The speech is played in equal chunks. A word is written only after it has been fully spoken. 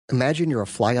Imagine you're a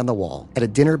fly on the wall at a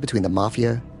dinner between the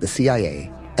mafia, the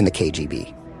CIA, and the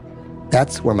KGB.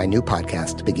 That's where my new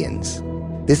podcast begins.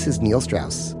 This is Neil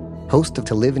Strauss, host of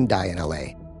To Live and Die in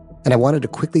LA, and I wanted to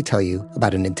quickly tell you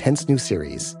about an intense new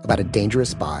series about a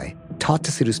dangerous spy taught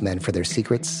to seduce men for their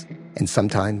secrets and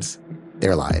sometimes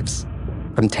their lives.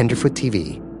 From Tenderfoot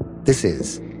TV, this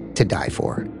is To Die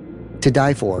For. To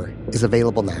Die For is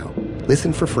available now.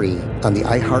 Listen for free on the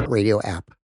iHeartRadio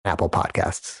app, Apple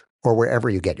Podcasts, or wherever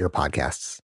you get your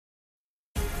podcasts.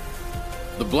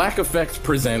 The Black Effect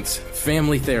presents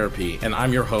Family Therapy, and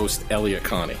I'm your host, Elliot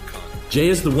Connie. Jay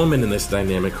is the woman in this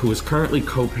dynamic who is currently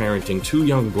co-parenting two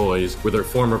young boys with her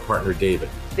former partner, David.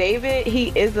 David, he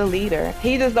is a leader.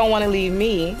 He just don't want to leave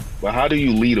me. But how do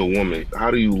you lead a woman? How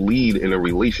do you lead in a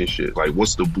relationship? Like,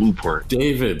 what's the blueprint?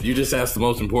 David, you just asked the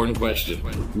most important question.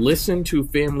 Listen to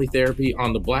Family Therapy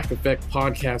on the Black Effect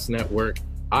Podcast Network,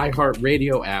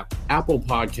 iHeartRadio app, Apple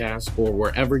Podcasts, or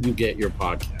wherever you get your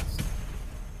podcasts.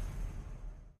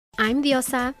 I'm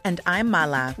Diosa. And I'm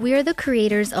Mala. We are the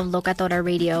creators of Locatora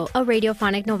Radio, a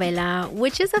radiophonic novela,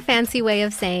 which is a fancy way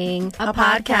of saying a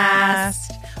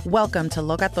podcast. Welcome to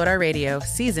Locatora Radio,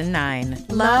 Season 9.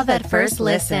 Love at First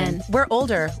Listen. We're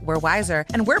older, we're wiser,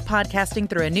 and we're podcasting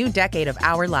through a new decade of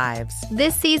our lives.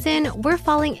 This season, we're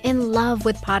falling in love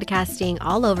with podcasting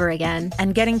all over again.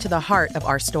 And getting to the heart of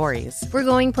our stories. We're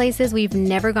going places we've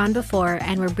never gone before,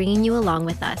 and we're bringing you along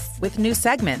with us. With new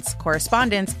segments,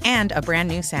 correspondence, and a brand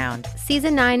new sound.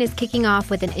 Season 9 is kicking off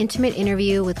with an intimate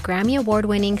interview with Grammy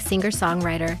Award-winning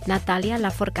singer-songwriter Natalia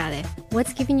Lafourcade.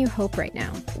 What's giving you hope right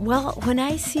now? Well, when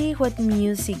I see what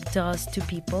music does to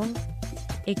people,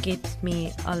 it gives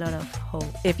me a lot of hope.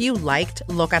 If you liked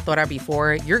Locatora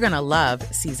before, you're going to love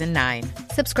Season 9.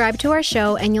 Subscribe to our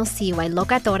show and you'll see why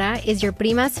Locatora is your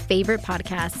prima's favorite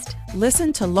podcast.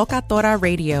 Listen to Locatora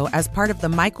Radio as part of the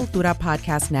My Cultura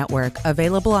Podcast Network,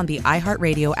 available on the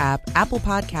iHeartRadio app, Apple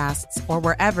Podcasts, or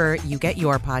wherever you get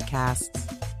your podcasts.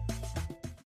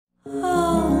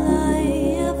 All I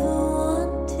ever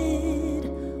wanted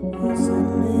was a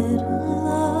little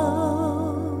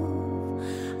love.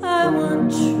 I want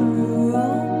true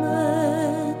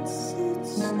romance,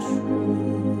 it's true.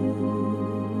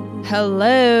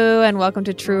 Hello, and welcome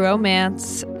to True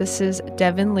Romance. This is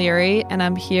Devin Leary, and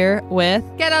I'm here with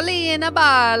Carolina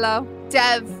Barlow.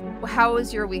 Dev, how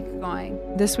is your week going?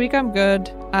 This week I'm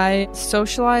good. I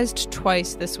socialized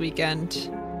twice this weekend,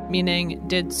 meaning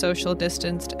did social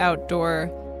distanced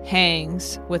outdoor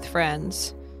hangs with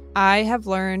friends. I have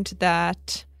learned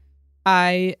that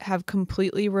I have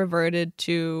completely reverted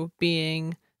to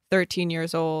being 13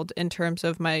 years old in terms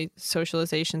of my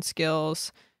socialization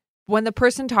skills. When the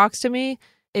person talks to me,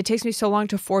 it takes me so long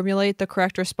to formulate the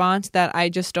correct response that I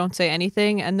just don't say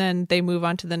anything, and then they move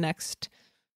on to the next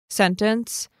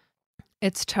sentence.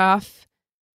 It's tough,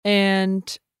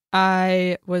 and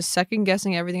I was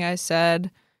second-guessing everything I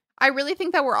said. I really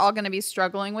think that we're all going to be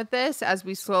struggling with this as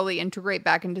we slowly integrate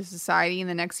back into society in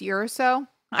the next year or so.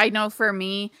 I know for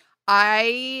me,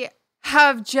 I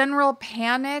have general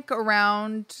panic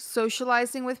around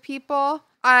socializing with people.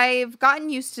 I've gotten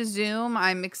used to Zoom.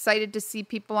 I'm excited to see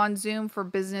people on Zoom for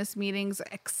business meetings,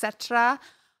 etc.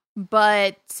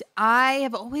 But I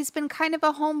have always been kind of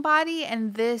a homebody,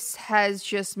 and this has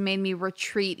just made me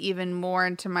retreat even more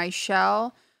into my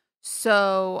shell.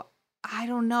 So I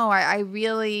don't know. I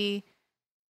really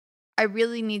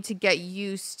need to get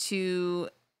used to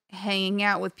hanging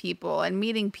out with people and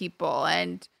meeting people,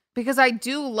 and because I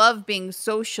do love being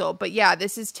social. But yeah,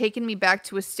 this has taken me back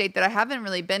to a state that I haven't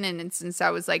really been in since I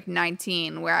was like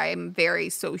 19, where I'm very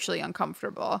socially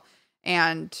uncomfortable.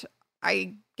 And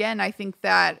I think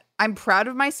that I'm proud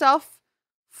of myself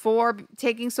for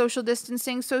taking social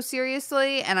distancing so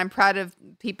seriously. And I'm proud of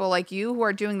people like you who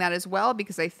are doing that as well,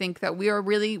 because I think that we are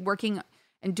really working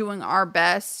and doing our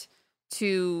best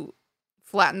to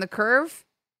flatten the curve.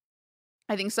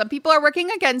 I think some people are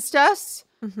working against us.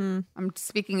 Mm-hmm. I'm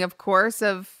speaking, of course,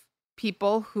 of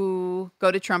people who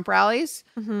go to Trump rallies.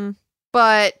 Mm-hmm.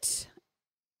 But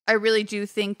I really do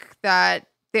think that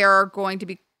there are going to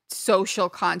be social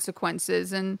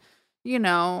consequences. And, you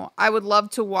know, I would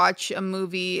love to watch a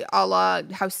movie a la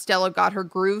How Stella Got Her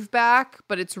Groove Back,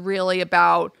 but it's really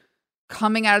about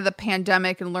coming out of the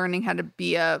pandemic and learning how to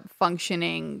be a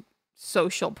functioning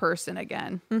social person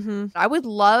again. Mm-hmm. I would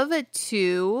love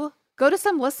to go to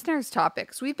some listeners'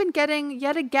 topics. We've been getting,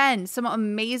 yet again, some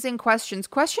amazing questions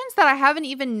that I haven't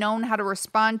even known how to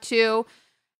respond to.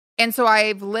 And so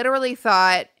I've literally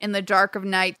thought in the dark of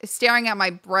night, staring at my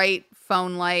bright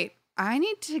phone light, I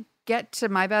need to get to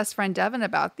my best friend Devin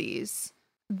about these.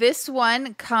 This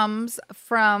one comes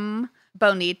from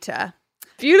Bonita.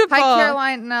 Beautiful. Hi,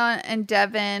 Carolina and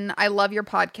Devin. I love your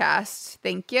podcast.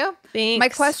 Thank you. Thanks. My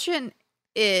question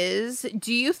is,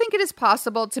 do you think it is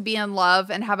possible to be in love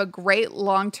and have a great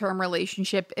long-term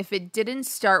relationship if it didn't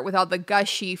start with all the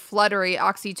gushy, fluttery,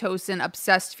 oxytocin,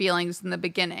 obsessed feelings in the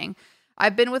beginning?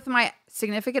 I've been with my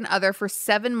significant other for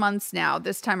 7 months now,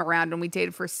 this time around, and we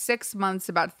dated for 6 months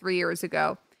about 3 years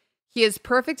ago. He is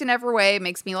perfect in every way,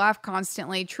 makes me laugh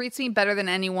constantly, treats me better than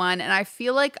anyone, and I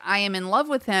feel like I am in love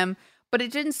with him, but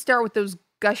it didn't start with those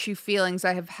gushy feelings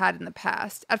I have had in the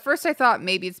past. At first, I thought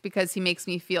maybe it's because he makes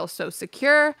me feel so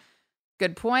secure.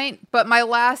 Good point. But my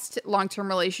last long-term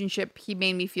relationship, he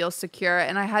made me feel secure,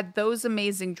 and I had those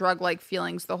amazing drug-like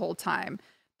feelings the whole time.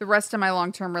 The rest of my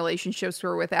long-term relationships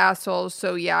were with assholes,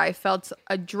 so yeah, I felt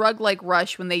a drug-like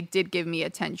rush when they did give me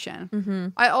attention. Mm-hmm.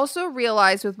 I also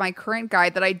realized with my current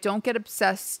guy that I don't get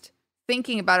obsessed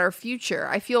thinking about our future.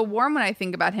 I feel warm when I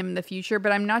think about him in the future,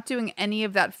 but I'm not doing any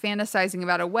of that fantasizing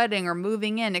about a wedding or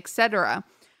moving in, etc.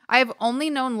 I have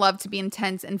only known love to be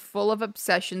intense and full of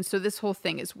obsession, so this whole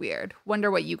thing is weird.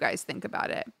 Wonder what you guys think about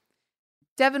it.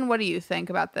 Devin, what do you think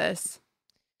about this?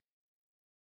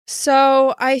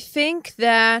 So I think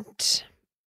that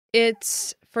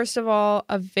it's, first of all,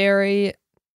 a very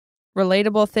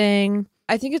relatable thing.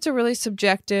 I think it's a really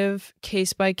subjective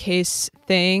case-by-case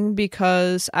thing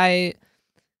because I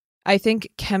think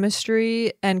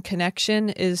chemistry and connection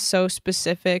is so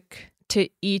specific to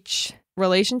each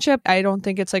relationship. I don't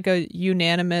think it's like a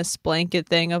unanimous blanket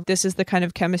thing of this is the kind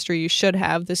of chemistry you should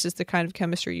have, this is the kind of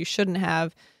chemistry you shouldn't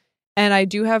have. And I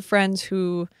do have friends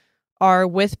who are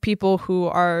with people who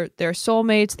are their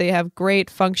soulmates. They have great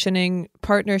functioning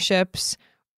partnerships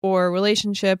or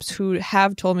relationships who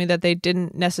have told me that they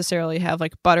didn't necessarily have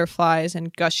like butterflies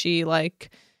and gushy, like,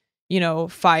 you know,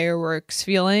 fireworks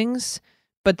feelings,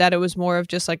 but that it was more of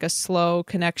just like a slow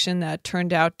connection that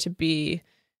turned out to be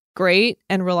great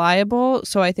and reliable.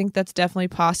 So I think that's definitely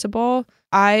possible.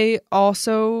 I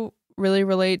also really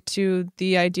relate to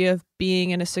the idea of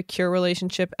being in a secure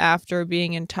relationship after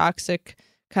being in toxic,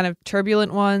 kind of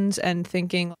turbulent ones, and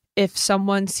thinking if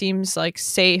someone seems like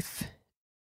safe,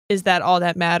 is that all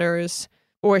that matters?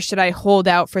 Or should I hold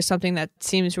out for something that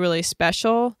seems really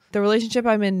special? The relationship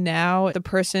I'm in now, the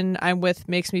person I'm with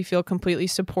makes me feel completely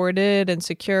supported and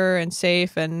secure and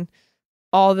safe and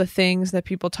all the things that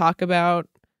people talk about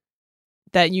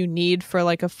that you need for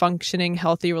like a functioning,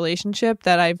 healthy relationship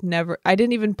that I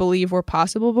didn't even believe were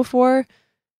possible before.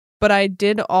 But I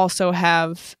did also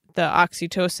have the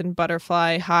oxytocin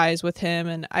butterfly highs with him,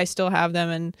 and I still have them,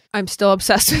 and I'm still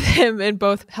obsessed with him in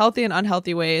both healthy and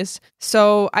unhealthy ways.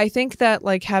 So I think that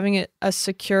like having a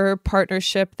secure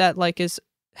partnership that like is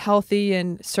healthy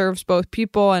and serves both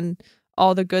people and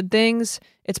all the good things,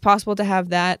 it's possible to have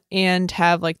that and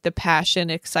have like the passion,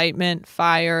 excitement,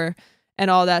 fire, and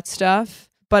all that stuff.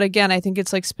 But again, I think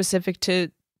it's like specific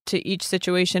to each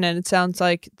situation, and it sounds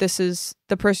like this is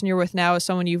the person you're with now is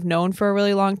someone you've known for a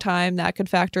really long time. That could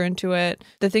factor into it.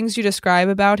 The things you describe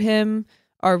about him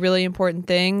are really important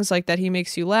things, like that he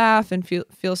makes you laugh and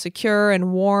feel secure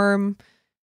and warm.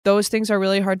 Those things are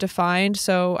really hard to find.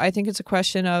 So I think it's a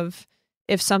question of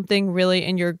if something really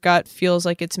in your gut feels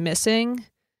like it's missing,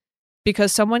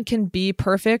 because someone can be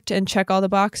perfect and check all the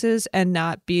boxes and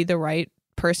not be the right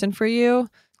person for you.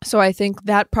 So I think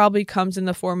that probably comes in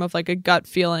the form of like a gut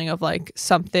feeling of like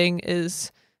something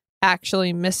is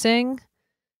actually missing.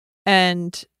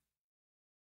 And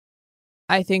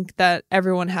I think that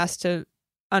everyone has to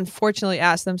unfortunately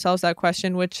ask themselves that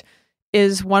question, which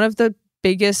is one of the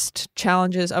biggest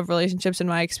challenges of relationships in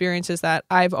my experience, is that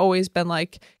I've always been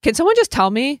like, can someone just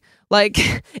tell me, like,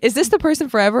 is this the person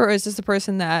forever, or is this the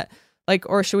person that like,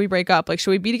 or should we break up? Like, should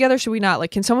we be together? Should we not?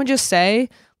 Like, can someone just say,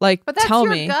 like, but that's tell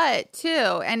your me? Gut too,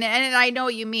 and I know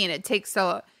what you mean. It takes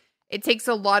a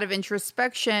lot of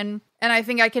introspection, and I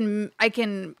think I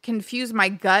can confuse my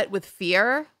gut with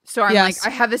fear. So I'm like,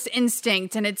 I have this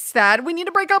instinct, and it's that we need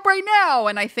to break up right now.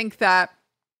 And I think that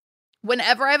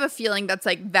whenever I have a feeling that's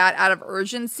like that out of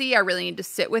urgency, I really need to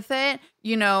sit with it.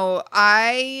 You know,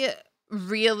 I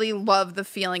really love the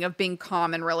feeling of being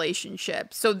calm in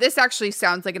relationships. So this actually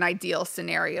sounds like an ideal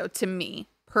scenario to me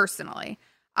personally.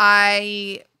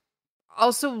 I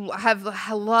also have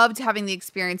loved having the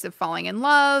experience of falling in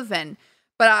love,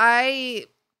 but I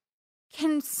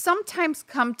can sometimes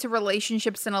come to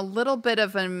relationships in a little bit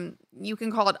of you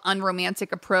can call it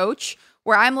unromantic approach,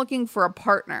 where I'm looking for a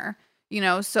partner, you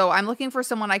know, so I'm looking for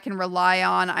someone I can rely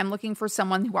on. I'm looking for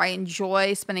someone who I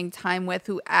enjoy spending time with,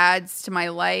 who adds to my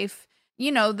life.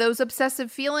 You know, those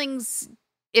obsessive feelings,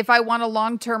 if I want a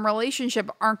long-term relationship,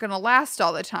 aren't going to last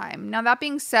all the time. Now, that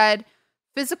being said,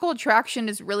 physical attraction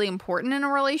is really important in a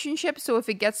relationship. So if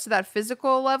it gets to that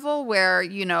physical level where,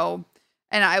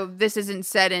 this isn't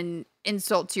said in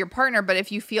insult to your partner, but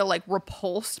if you feel like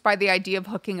repulsed by the idea of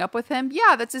hooking up with him,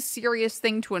 yeah, that's a serious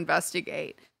thing to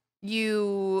investigate.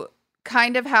 You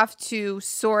kind of have to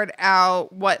sort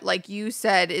out what, like you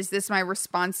said, is this my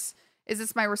response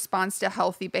to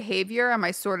healthy behavior? Am I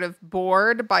sort of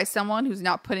bored by someone who's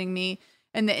not putting me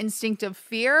in the instinct of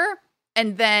fear?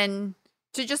 And then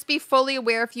to just be fully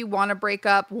aware, if you want to break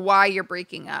up, why you're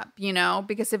breaking up,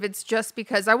 because if it's just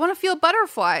because I want to feel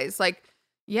butterflies, like,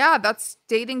 yeah, that's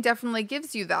dating definitely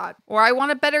gives you that. Or I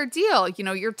want a better deal.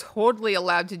 You're totally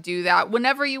allowed to do that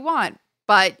whenever you want.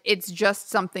 But it's just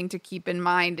something to keep in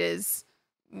mind is,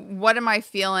 what am I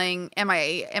feeling? Am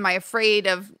I afraid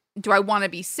of, do I want to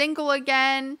be single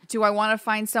again? Do I want to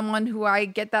find someone who I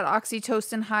get that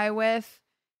oxytocin high with?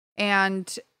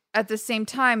 And at the same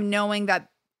time, knowing that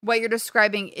what you're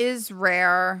describing is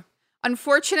rare.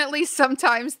 Unfortunately,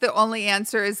 sometimes the only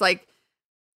answer is like,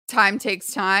 time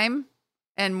takes time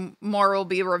and more will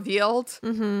be revealed.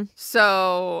 Mm-hmm.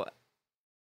 So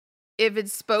if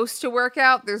it's supposed to work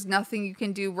out, there's nothing you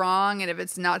can do wrong. And if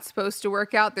it's not supposed to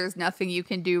work out, there's nothing you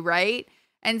can do right.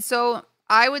 And so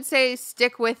I would say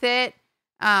stick with it,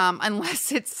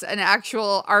 unless it's an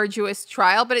actual arduous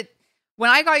trial. But when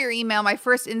I got your email, my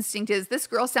first instinct is, this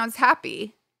girl sounds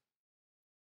happy.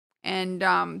 And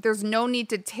there's no need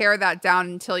to tear that down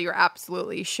until you're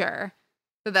absolutely sure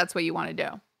that that's what you want to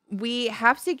do. We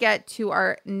have to get to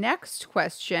our next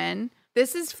question.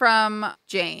 This is from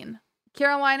Jane.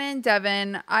 Carolina and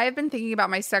Devin, I have been thinking about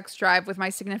my sex drive with my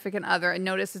significant other and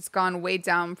notice it's gone way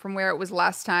down from where it was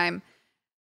last time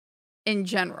in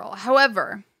general.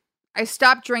 However, I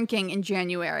stopped drinking in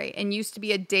January and used to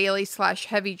be a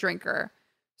daily/heavy drinker.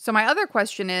 So my other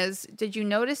question is, did you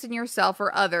notice in yourself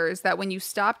or others that when you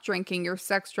stopped drinking, your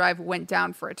sex drive went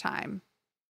down for a time?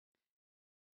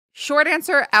 Short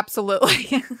answer,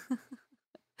 absolutely.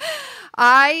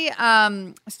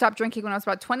 I stopped drinking when I was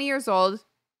about 20 years old.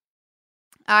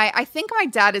 I think my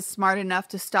dad is smart enough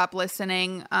to stop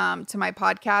listening to my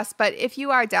podcast. But if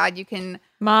you are, Dad, you can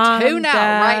tune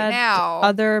out right now.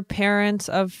 Other parents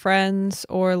of friends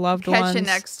or loved ones. Catch you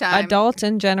next time. Adults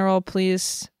in general,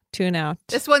 please tune out.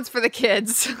 This one's for the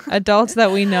kids. Adults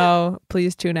that we know,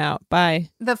 please tune out. Bye.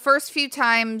 The first few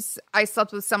times I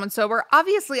slept with someone sober,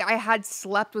 obviously I had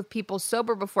slept with people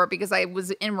sober before because I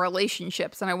was in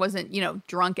relationships and I wasn't,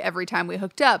 drunk every time we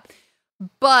hooked up.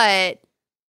 But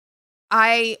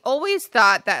I always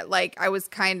thought that I was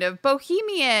kind of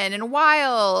bohemian and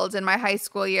wild in my high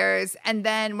school years. And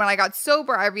then when I got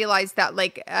sober, I realized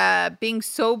that being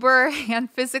sober and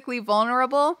physically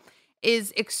vulnerable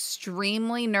is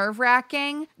extremely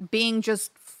nerve-wracking. Being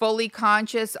just fully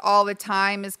conscious all the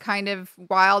time is kind of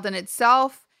wild in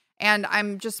itself. And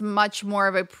I'm just much more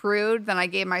of a prude than I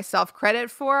gave myself credit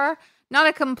for. Not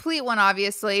a complete one,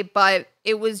 obviously, but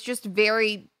it was just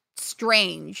very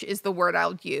strange is the word I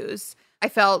would use. I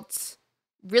felt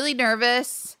really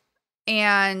nervous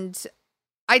and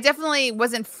I definitely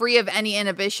wasn't free of any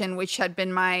inhibition, which had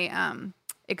been my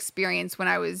experience when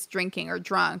I was drinking or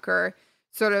drunk or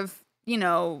sort of,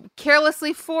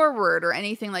 carelessly forward or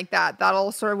anything like that. That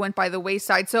all sort of went by the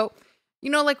wayside. So,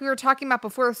 like we were talking about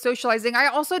before, socializing, I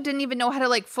also didn't even know how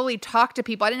to fully talk to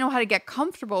people. I didn't know how to get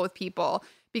comfortable with people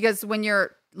because when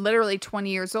you're literally 20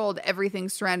 years old,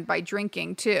 everything's surrounded by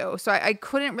drinking too. So I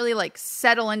couldn't really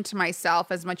settle into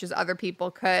myself as much as other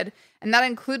people could. And that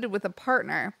included with a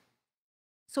partner.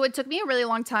 So it took me a really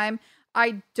long time.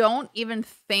 I don't even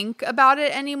think about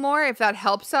it anymore, if that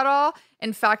helps at all.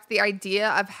 In fact, the idea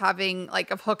of having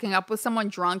of hooking up with someone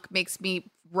drunk makes me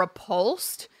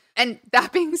repulsed. And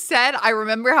that being said, I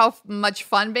remember how much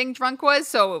fun being drunk was.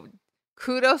 So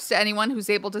kudos to anyone who's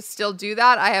able to still do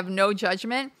that. I have no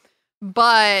judgment.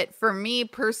 But for me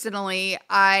personally,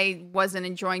 I wasn't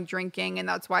enjoying drinking, and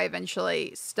that's why I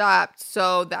eventually stopped.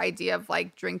 So the idea of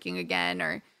drinking again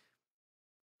or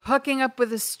hooking up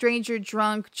with a stranger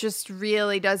drunk just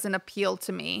really doesn't appeal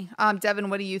to me.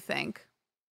 Devin, what do you think?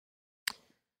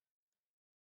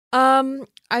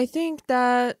 I think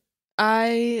that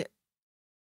I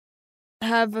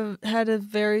have had a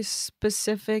very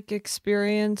specific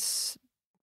experience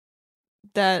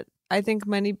that I think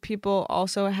many people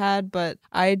also had, but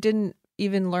I didn't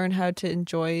even learn how to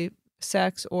enjoy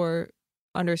sex or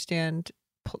understand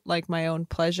my own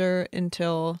pleasure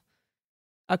until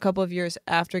a couple of years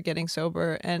after getting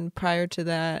sober. And prior to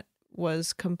that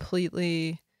was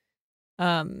completely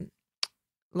kind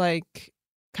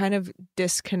of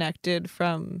disconnected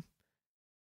from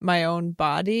my own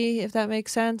body, if that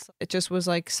makes sense. It just was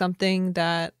like something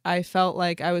that I felt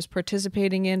like I was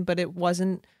participating in, but it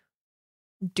wasn't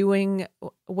doing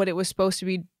what it was supposed to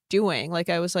be doing. Like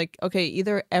I was like, okay,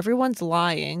 either everyone's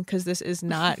lying because this is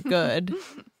not good,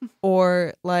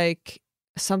 or like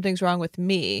something's wrong with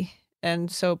me.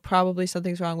 And so probably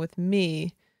something's wrong with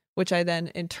me, which I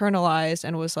then internalized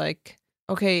and was like,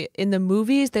 okay, in the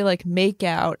movies, they like make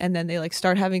out and then they like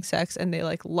start having sex and they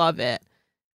like love it.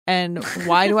 And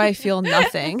why do I feel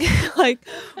nothing? Like,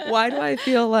 why do I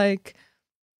feel like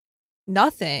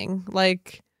nothing?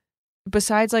 Like,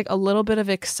 besides like a little bit of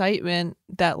excitement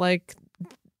that like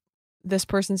this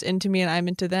person's into me and I'm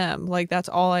into them. Like, that's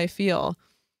all I feel.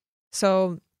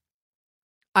 So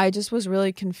I just was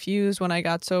really confused when I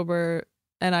got sober,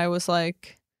 and I was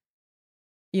like,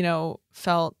 you know,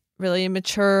 felt really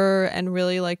immature and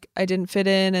really like I didn't fit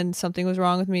in and something was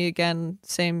wrong with me. Again,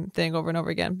 same thing over and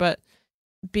over again. But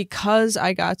because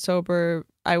I got sober,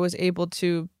 I was able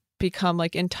to become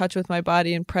like in touch with my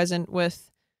body and present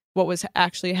with what was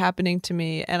actually happening to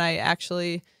me. And I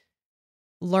actually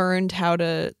learned how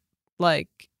to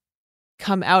like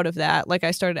come out of that. Like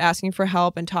I started asking for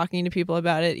help and talking to people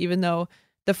about it, even though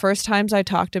the first times I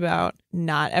talked about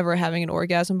not ever having an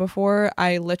orgasm before,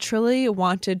 I literally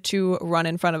wanted to run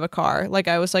in front of a car. Like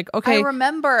I was like, okay, I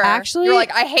remember. Actually, you're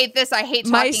like, I hate this. I hate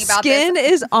talking about this. My skin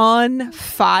is on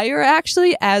fire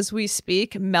actually as we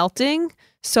speak, melting.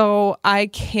 So I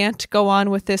can't go on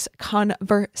with this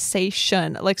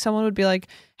conversation. Like someone would be like,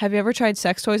 have you ever tried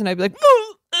sex toys? And I'd be like,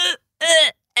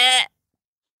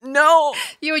 no.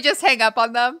 You would just hang up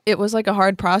on them? It was like a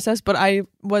hard process, but I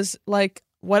was like,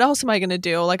 what else am I going to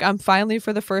do? Like, I'm finally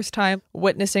for the first time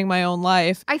witnessing my own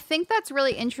life. I think that's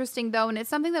really interesting, though. And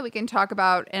it's something that we can talk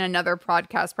about in another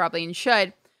podcast, probably, and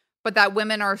should. But that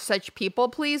women are such people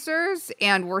pleasers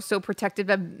and we're so protective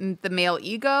of the male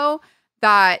ego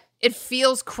that it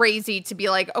feels crazy to be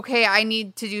like, okay, I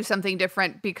need to do something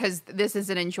different because this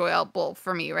isn't enjoyable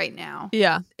for me right now.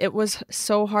 Yeah, it was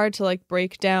so hard to like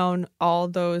break down all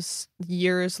those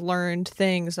years learned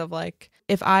things of like,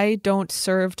 if I don't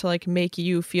serve to like make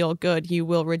you feel good, you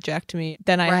will reject me.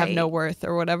 Then I have no worth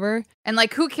or whatever. And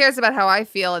like, who cares about how I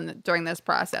feel during this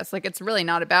process? Like, it's really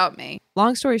not about me.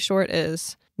 Long story short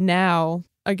is now,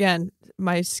 again,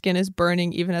 my skin is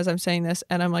burning even as I'm saying this.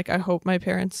 And I'm like, I hope my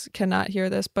parents cannot hear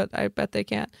this, but I bet they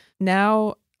can't.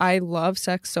 Now I love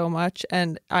sex so much.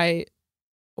 And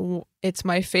it's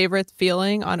my favorite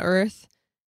feeling on earth.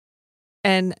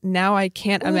 And now I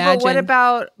can't imagine. But what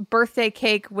about birthday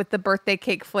cake with the birthday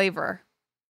cake flavor?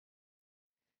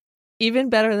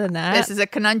 Even better than that. This is a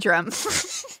conundrum.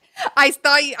 I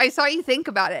saw you think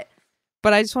about it.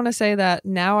 But I just want to say that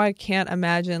now I can't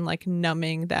imagine like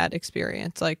numbing that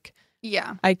experience. Like,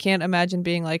 yeah, I can't imagine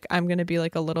being like, I'm going to be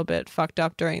like a little bit fucked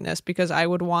up during this because I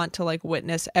would want to like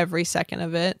witness every second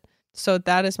of it. So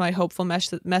that is my hopeful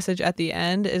message at the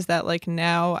end, is that like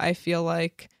now I feel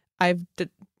like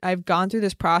I've gone through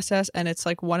this process and it's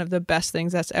like one of the best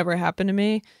things that's ever happened to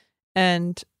me.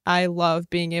 And I love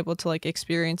being able to like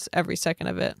experience every second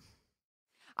of it.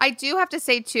 I do have to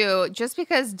say too, just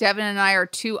because Devin and I are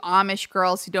two Amish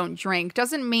girls who don't drink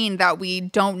doesn't mean that we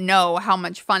don't know how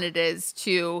much fun it is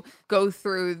to go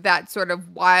through that sort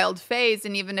of wild phase.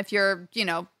 And even if you're, you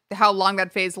know, how long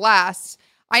that phase lasts,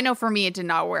 I know for me it did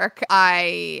not work.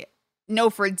 I know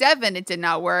for Devin it did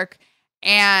not work.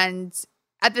 And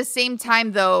at the same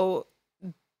time, though,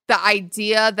 the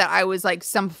idea that I was like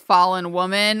some fallen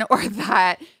woman or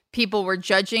that people were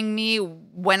judging me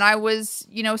when I was,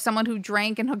 you know, someone who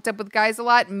drank and hooked up with guys a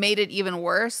lot made it even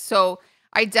worse. So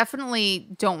I definitely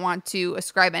don't want to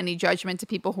ascribe any judgment to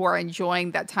people who are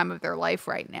enjoying that time of their life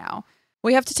right now.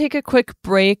 We have to take a quick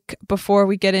break before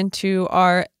we get into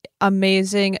our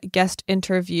amazing guest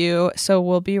interview. So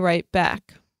we'll be right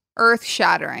back.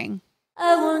 Earth-shattering.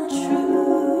 I want true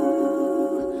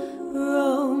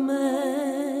romance.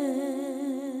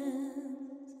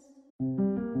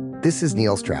 This is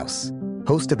Neil Strauss,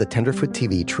 host of the Tenderfoot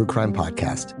TV true crime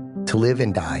podcast, To Live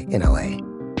and Die in LA.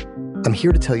 I'm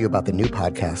here to tell you about the new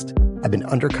podcast I've been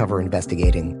undercover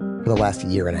investigating for the last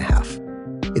year and a half.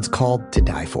 It's called To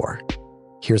Die For.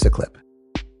 Here's a clip.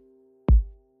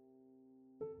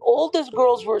 All these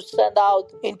girls were sent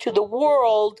out into the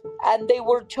world and they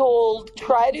were told,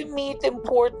 try to meet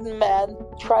important men,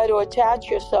 try to attach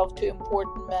yourself to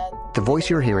important men. The voice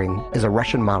you're hearing is a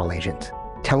Russian model agent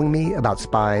telling me about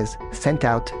spies sent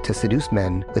out to seduce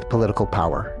men with political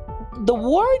power. The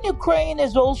war in Ukraine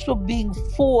is also being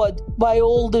fought by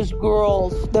all these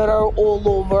girls that are all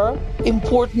over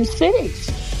important cities.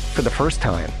 For the first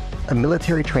time, a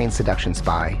military-trained seduction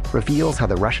spy reveals how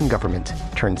the Russian government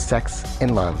turned sex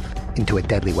and love into a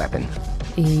deadly weapon.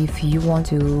 If you want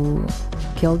to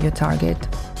kill your target,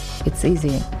 it's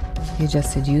easy. You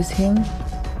just seduce him,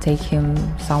 take him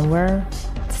somewhere,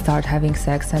 start having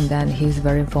sex, and then he's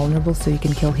very vulnerable, so you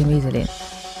can kill him easily.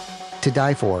 To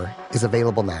Die For is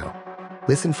available now.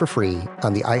 Listen for free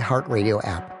on the iHeartRadio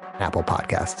app, Apple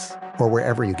Podcasts, or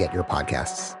wherever you get your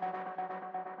podcasts.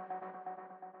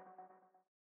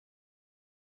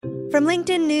 From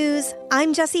LinkedIn News,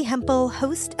 I'm Jessie Hempel,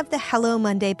 host of the Hello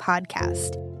Monday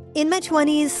podcast. In my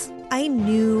 20s, I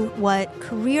knew what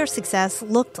career success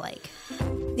looked like.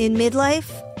 In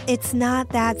midlife, it's not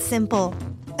that simple.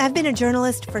 I've been a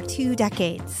journalist for 2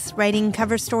 decades, writing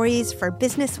cover stories for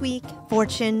Business Week,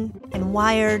 Fortune, and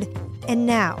Wired. And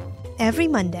now, every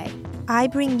Monday, I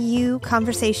bring you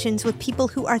conversations with people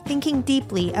who are thinking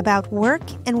deeply about work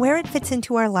and where it fits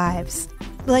into our lives.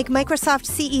 Like Microsoft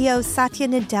CEO Satya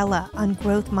Nadella on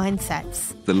growth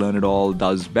mindsets. The learn-it-all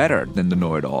does better than the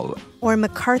know-it-all. Or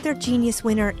MacArthur Genius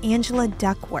winner Angela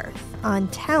Duckworth on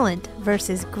talent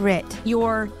versus grit.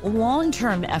 Your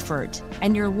long-term effort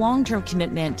and your long-term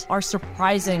commitment are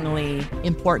surprisingly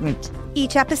important.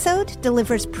 Each episode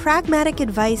delivers pragmatic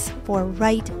advice for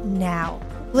right now.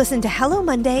 Listen to Hello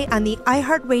Monday on the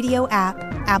iHeartRadio app,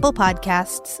 Apple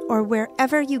Podcasts, or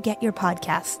wherever you get your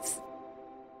podcasts.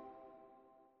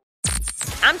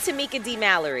 I'm Tamika D.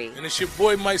 Mallory. And it's your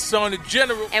boy, my son, the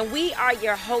General. And we are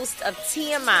your hosts of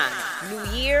TMI.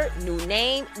 New year, new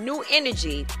name, new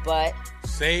energy, but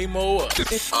same old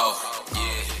us. Oh,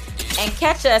 yeah. And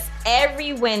catch us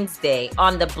every Wednesday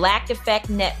on the Black Effect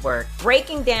Network,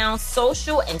 breaking down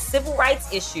social and civil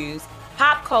rights issues,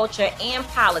 pop culture, and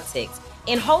politics,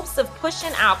 in hopes of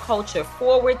pushing our culture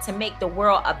forward to make the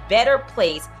world a better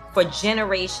place for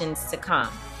generations to come.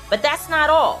 But that's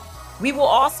not all. We will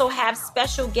also have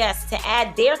special guests to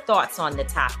add their thoughts on the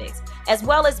topics, as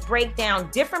well as break down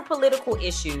different political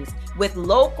issues with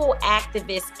local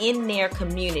activists in their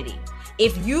community.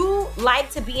 If you like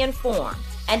to be informed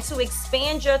and to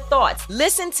expand your thoughts,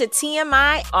 listen to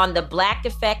TMI on the Black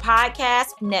Effect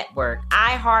Podcast Network,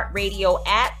 iHeartRadio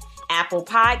app, Apple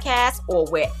Podcasts, or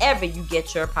wherever you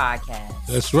get your podcasts.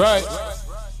 That's right.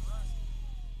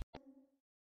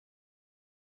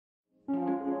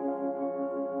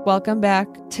 Welcome back.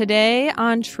 Today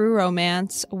on True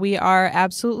Romance, we are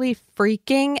absolutely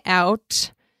freaking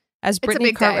out. As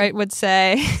Brittany Cartwright would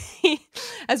say,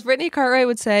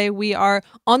 we are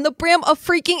on the brim of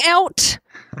freaking out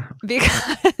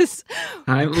because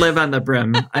I live on the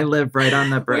brim. I live right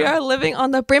on the brim. We are living on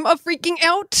the brim of freaking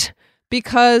out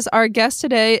because our guest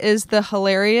today is the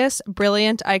hilarious,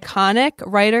 brilliant, iconic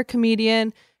writer,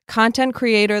 comedian, content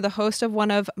creator, the host of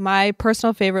one of my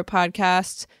personal favorite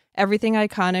podcasts, Everything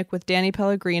Iconic with Danny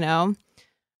Pellegrino,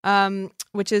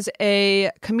 which is a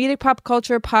comedic pop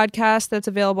culture podcast that's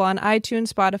available on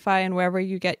iTunes, Spotify, and wherever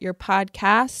you get your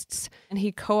podcasts. And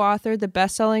he co-authored the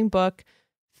best-selling book,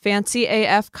 Fancy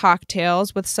AF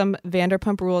Cocktails, with some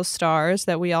Vanderpump Rules stars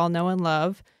that we all know and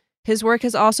love. His work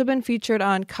has also been featured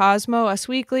on Cosmo, Us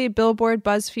Weekly, Billboard,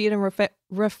 BuzzFeed, and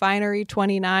Refinery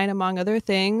 29, among other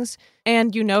things.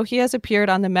 And you know he has appeared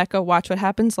on the Mecca Watch What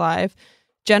Happens Live.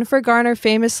 Jennifer Garner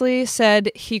famously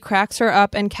said he cracks her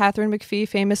up, and Catherine McPhee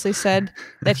famously said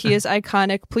that he is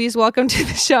iconic. Please welcome to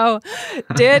the show,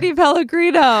 Danny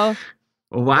Pellegrino.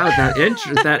 Wow,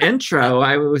 that intro.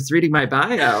 I was reading my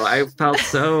bio. I felt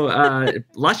so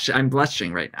I'm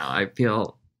blushing right now.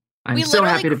 I'm so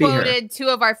happy to be here. We literally quoted 2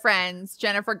 of our friends,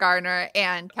 Jennifer Garner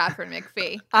and Catherine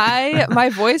McPhee.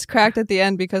 My voice cracked at the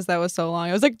end because that was so long.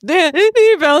 I was like,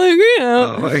 Danny Pellegrino.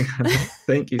 Oh my God.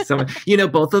 Thank you so much. You know,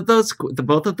 both of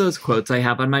those quotes I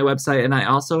have on my website, and I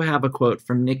also have a quote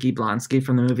from Nikki Blonsky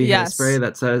from the movie Hairspray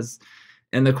that says,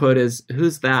 and the quote is,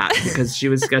 "Who's that?" Because she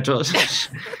was scheduled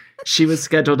she was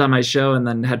scheduled on my show and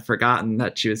then had forgotten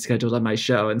that she was scheduled on my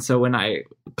show. And so when I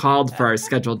called for our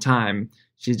scheduled time,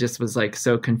 she just was like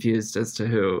so confused as to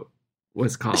who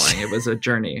was calling. It was a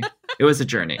journey.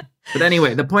 But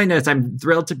anyway, the point is I'm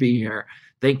thrilled to be here.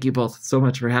 Thank you both so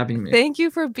much for having me. Thank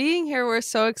you for being here. We're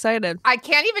so excited. I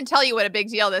can't even tell you what a big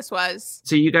deal this was.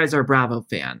 So you guys are Bravo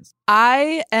fans.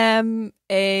 I am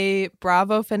a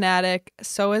Bravo fanatic.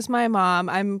 So is my mom.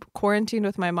 I'm quarantined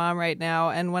with my mom right now.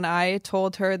 And when I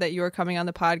told her that you were coming on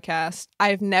the podcast,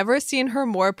 I've never seen her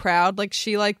more proud. Like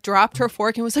she dropped her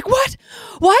fork and was like, what?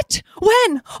 When?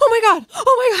 Oh my God.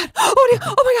 Oh my God.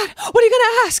 Oh my God. What are you going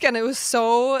to ask? And it was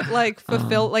so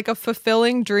a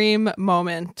fulfilling dream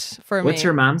moment for me. What's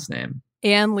your mom's name?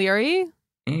 Anne Leary.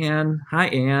 Anne. Hi,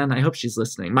 Anne. I hope she's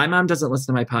listening. My mom doesn't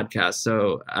listen to my podcast,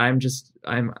 so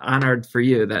I'm honored for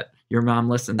you that your mom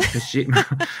listens because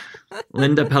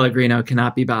Linda Pellegrino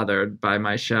cannot be bothered by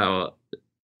my show.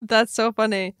 That's so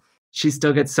funny. she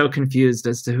still gets so confused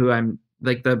as to who I'm,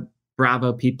 like the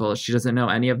Bravo people. She doesn't know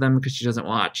any of them because she doesn't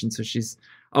watch. And so she's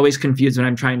always confused when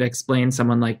I'm trying to explain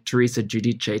someone like Teresa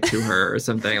Giudice to her or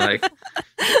something like.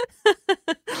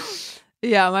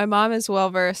 Yeah, my mom is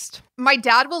well versed. My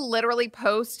dad will literally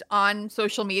post on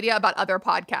social media about other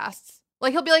podcasts.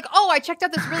 Like, he'll be like, oh, I checked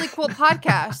out this really cool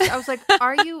podcast. I was like,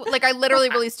 are you? Like, I literally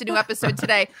released a new episode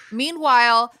today.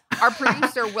 Meanwhile, our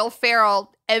producer, Will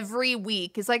Ferrell, every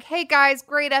week is like, hey, guys,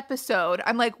 great episode.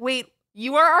 I'm like, wait,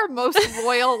 you are our most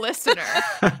loyal listener.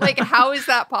 Like, how is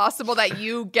that possible that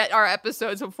you get our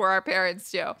episodes before our parents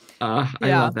do? I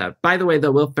love that. By the way,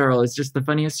 though, Will Ferrell is just the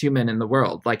funniest human in the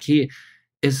world. Like, he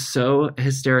is so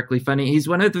hysterically funny. He's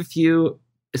one of the few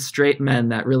straight men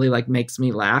that really like makes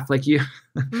me laugh. Like you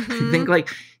I think like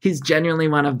he's genuinely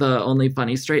one of the only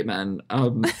funny straight men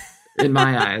in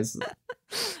my eyes.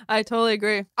 I totally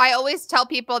agree. I always tell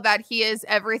people that he is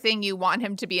everything you want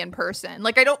him to be in person.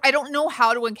 Like I don't know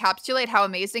how to encapsulate how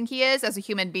amazing he is as a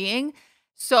human being.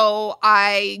 So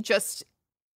I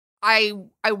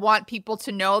want people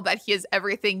to know that he is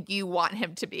everything you want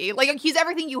him to be. Like he's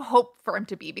everything you hope for him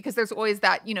to be, because there's always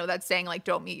that, that saying like,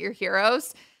 don't meet your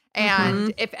heroes.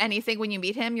 And if anything, when you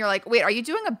meet him, you're like, wait, are you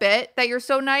doing a bit that you're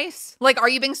so nice? Like, are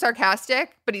you being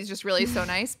sarcastic? But he's just really so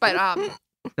nice. But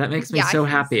that makes me so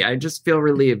happy. I just feel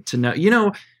relieved to know,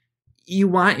 you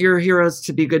want your heroes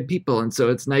to be good people. And so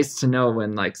it's nice to know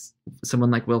when like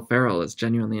someone like Will Ferrell is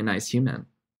genuinely a nice human.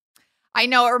 I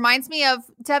know. It reminds me of,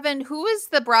 Devin, who is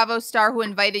the Bravo star who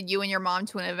invited you and your mom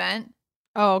to an event?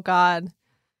 Oh, God.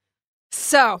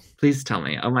 So. Please tell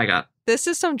me. Oh, my God. This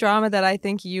is some drama that I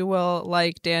think you will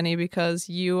like, Danny, because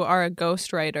you are a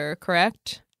ghostwriter,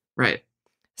 correct? Right.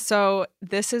 So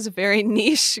this is a very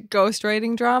niche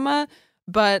ghostwriting drama,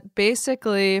 but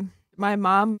basically my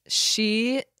mom,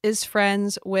 she is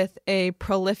friends with a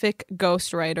prolific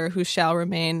ghostwriter who shall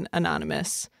remain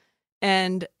anonymous.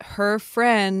 And her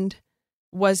friend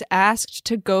was asked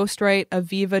to ghostwrite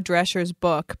Aviva Drescher's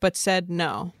book, but said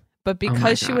no. But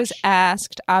because she was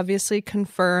asked, obviously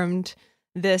confirmed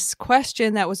this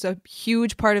question that was a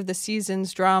huge part of the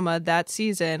season's drama that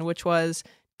season, which was,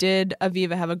 did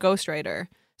Aviva have a ghostwriter?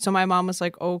 So my mom was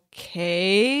like,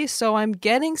 okay, so I'm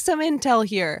getting some intel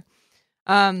here.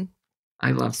 I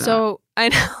love that. So I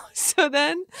know. So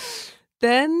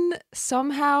then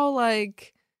somehow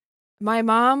like my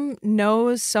mom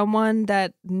knows someone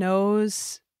that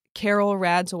knows Carol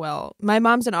Radziwill. My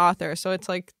mom's an author, so it's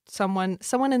like someone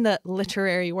in the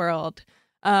literary world.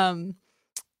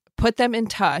 Put them in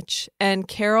touch, and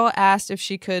Carol asked if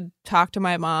she could talk to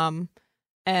my mom,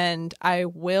 and I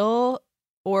will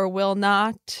or will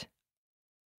not,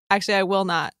 actually I will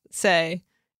not say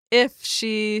if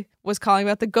she was calling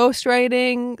about the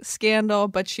ghostwriting scandal,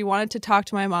 but she wanted to talk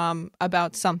to my mom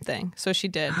about something, so she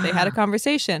did. They had a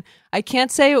conversation. I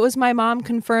can't say it was my mom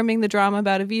confirming the drama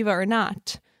about Aviva or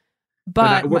not,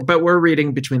 but we're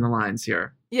reading between the lines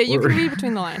here. Yeah, you can read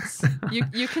between the lines.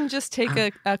 You can just take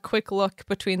a quick look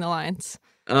between the lines.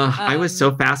 I was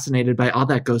so fascinated by all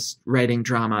that ghostwriting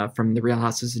drama from the Real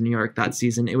Houses of New York that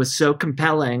season. It was so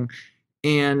compelling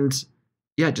and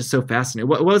just so fascinating.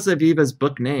 What was Aviva's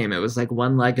book name? It was like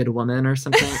One-Legged Woman or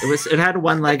something. It had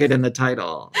one-legged in the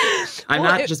title. I'm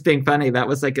not just being funny. That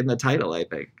was like in the title, I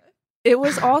think. It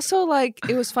was also like,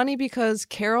 it was funny because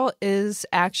Carol is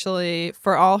actually,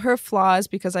 for all her flaws,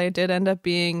 because I did end up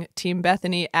being Team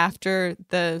Bethany after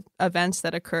the events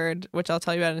that occurred, which I'll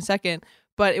tell you about in a second.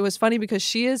 But it was funny because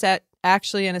she is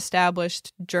actually an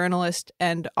established journalist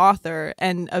and author.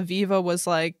 And Aviva was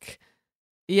like,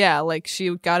 like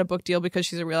she got a book deal because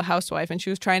she's a Real Housewife, and she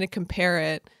was trying to compare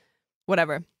it,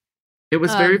 whatever. It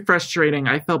was very frustrating.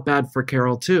 I felt bad for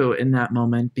Carol too in that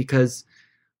moment, because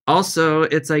also,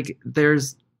 it's like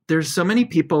there's so many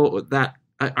people that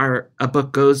a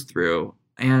book goes through,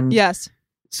 and yes,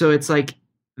 so it's like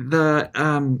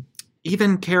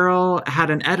even Carol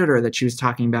had an editor that she was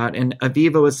talking about, and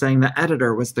Aviva was saying the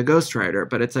editor was the ghostwriter,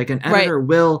 but it's like an editor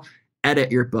will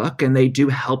edit your book, and they do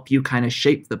help you kind of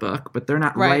shape the book, but they're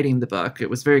not writing the book. It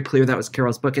was very clear that was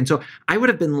Carol's book, and so I would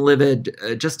have been livid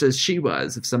just as she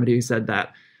was if somebody who said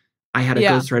that I had a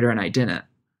ghostwriter and I didn't.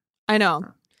 I know.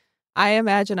 I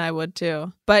imagine I would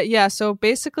too. But yeah, so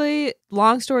basically,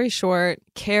 long story short,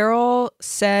 Carol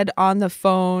said on the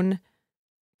phone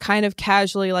kind of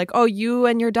casually like, oh, you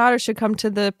and your daughter should come to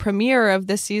the premiere of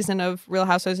this season of Real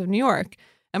Housewives of New York.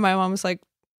 And my mom was like,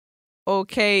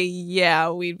 okay, yeah,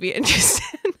 we'd be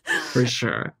interested. For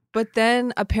sure. But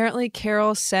then apparently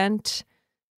Carol sent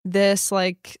this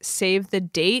like save the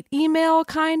date email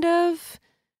kind of,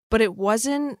 but it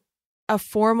wasn't a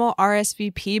formal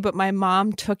RSVP, but my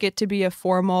mom took it to be a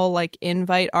formal like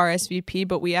invite RSVP,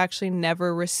 but we actually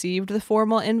never received the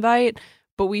formal invite.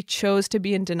 But we chose to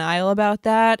be in denial about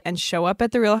that and show up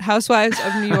at the Real Housewives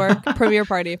of New York premiere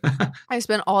party. I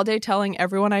spent all day telling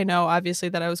everyone I know, obviously,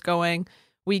 that I was going.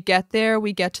 We get there,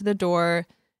 we get to the door,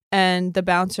 and the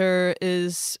bouncer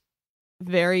is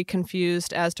very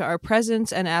confused as to our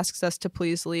presence and asks us to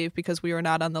please leave because we were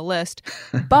not on the list.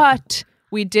 But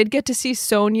we did get to see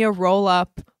Sonia roll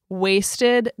up,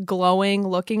 wasted, glowing,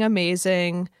 looking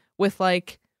amazing, with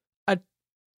like a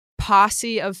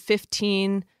posse of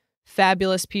 15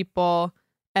 fabulous people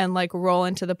and like roll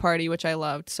into the party, which I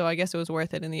loved. So I guess it was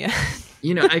worth it in the end.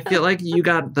 You know, I feel like you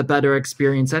got the better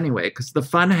experience anyway, because the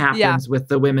fun happens with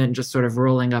the women just sort of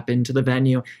rolling up into the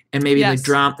venue and maybe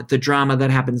the drama that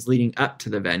happens leading up to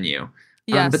the venue.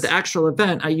 Yes. But the actual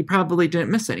event, you probably didn't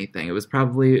miss anything. It was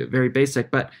probably very basic,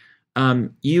 but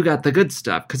you got the good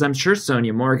stuff, because I'm sure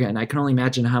Sonia Morgan, I can only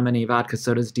imagine how many vodka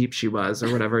sodas deep she was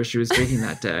or whatever she was drinking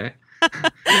that day.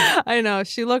 I know.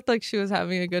 She looked like she was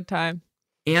having a good time.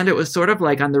 And it was sort of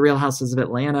like on The Real Houses of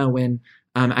Atlanta when,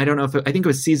 I don't know if I think it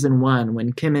was season 1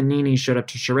 when Kim and Nene showed up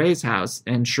to Sheree's house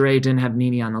and Sheree didn't have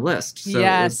Nene on the list. So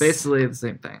it was basically the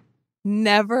same thing.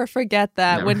 Never forget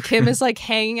that. When Kim is like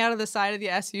hanging out of the side of the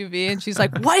SUV and she's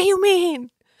like, what do you mean?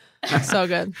 So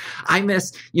good. I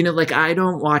miss, like I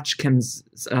don't watch Kim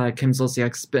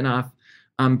Zolciak spinoff.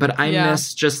 But I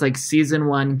miss just like season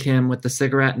 1 Kim with the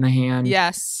cigarette in the hand.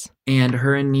 Yes. And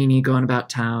her and Nene going about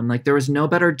town. Like there was no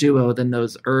better duo than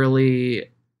those early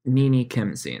Nene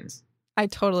Kim scenes. I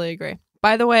totally agree.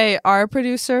 By the way, our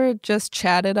producer just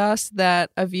chatted us that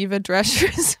Aviva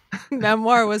Drescher's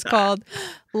memoir was called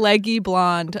Leggy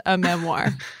Blonde, a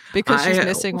memour, because she's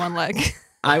missing one leg.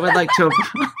 I would like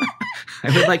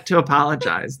to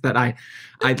apologize that I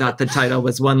thought the title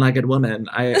was One-Legged Woman.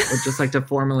 I would just like to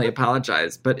formally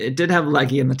apologize, but it did have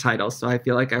leggy in the title, so I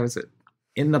feel like I was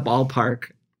in the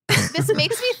ballpark. This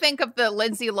makes me think of the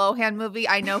Lindsay Lohan movie,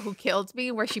 I Know Who Killed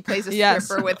Me, where she plays a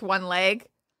stripper with one leg.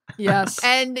 Yes.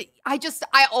 And I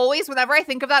always, whenever I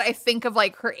think of that, I think of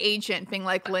like her agent being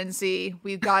like, Lindsay,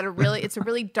 it's a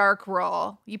really dark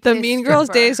role. The Mean Girls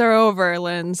days are over,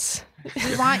 Linz.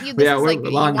 We want you.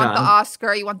 You want the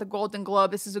Oscar. You want the Golden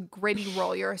Globe. This is a gritty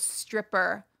role. You're a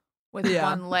stripper with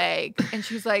one leg. And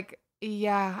she's like,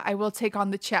 yeah, I will take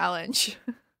on the challenge.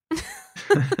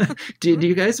 Did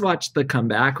you guys watch The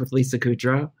Comeback with Lisa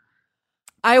Kudrow?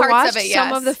 I watched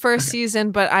some of the first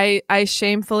season, but I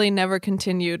shamefully never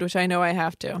continued, which I know I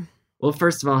have to. Well,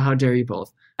 first of all, how dare you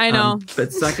both? I know.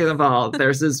 But second of all,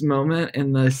 there's this moment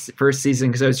in the first season,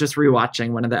 because I was just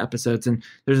rewatching one of the episodes, and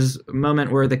there's this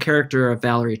moment where the character of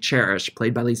Valerie Cherish,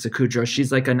 played by Lisa Kudrow,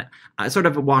 she's like a sort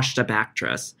of a washed-up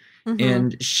actress. Mm-hmm.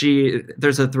 And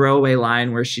there's a throwaway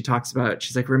line where she talks about,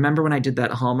 she's like, remember when I did that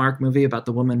Hallmark movie about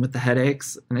the woman with the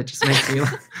headaches? And it just makes me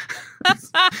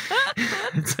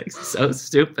it's like so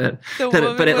stupid. The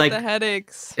woman with the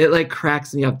headaches. It like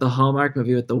cracks me up. The Hallmark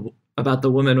movie about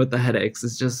the woman with the headaches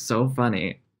is just so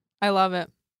funny. I love it.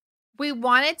 We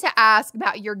wanted to ask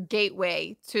about your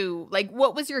gateway to, like,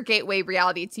 what was your gateway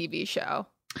reality TV show?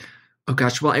 Oh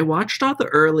gosh, well, I watched all the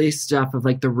early stuff of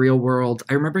like The Real World.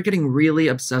 I remember getting really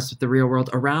obsessed with The Real World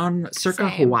around circa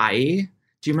Hawaii.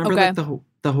 Do you remember like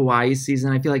the Hawaii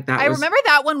season? I feel like I remember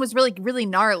that one was really, really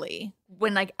gnarly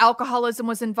when like alcoholism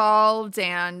was involved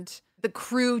and the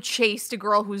crew chased a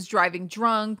girl who was driving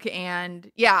drunk. And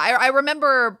yeah, I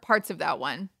remember parts of that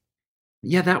one.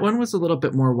 Yeah, that one was a little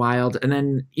bit more wild. And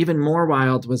then even more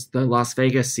wild was the Las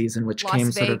Vegas season, which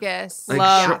came sort of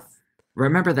like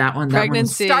remember that one?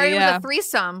 Pregnancy. That one started with a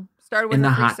threesome. In the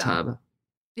hot tub.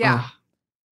 Yeah. Oh,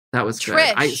 that was good.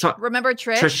 Remember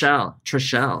Trish?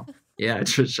 Trishelle. Yeah,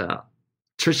 Trishelle.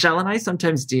 Trishelle and I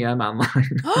sometimes DM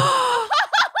online.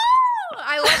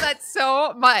 I love that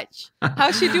so much.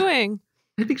 How's she doing?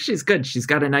 I think she's good. She's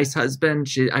got a nice husband.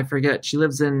 She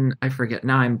lives in,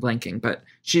 now I'm blanking, but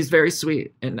she's very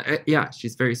sweet. And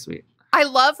she's very sweet. I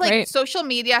love social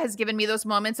media has given me those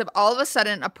moments of all of a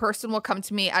sudden a person will come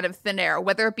to me out of thin air,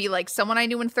 whether it be like someone I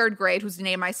knew in 3rd grade whose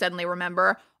name I suddenly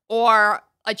remember, or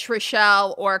a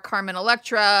Trishelle or a Carmen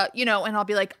Electra, and I'll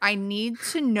be like, I need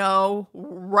to know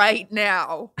right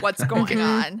now what's going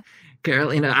on.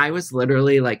 Carolina, I was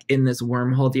literally like in this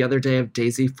wormhole the other day of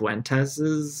Daisy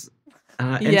Fuentes'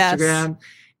 Instagram.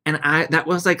 And that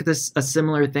was like a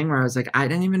similar thing where I was like, I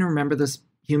didn't even remember this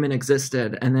human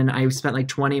existed. And then I spent like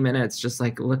 20 minutes just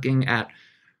like looking at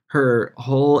her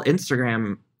whole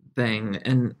Instagram thing.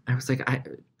 And I was like,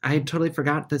 I totally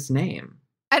forgot this name.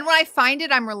 And when I find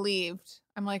it, I'm relieved.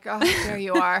 I'm like, oh, there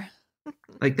you are.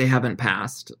 Like they haven't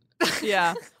passed.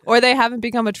 Yeah. Or they haven't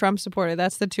become a Trump supporter.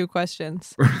 That's the two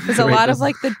questions. Because a lot of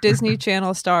like the Disney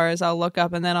Channel stars I'll look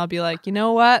up and then I'll be like, you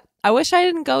know what? I wish I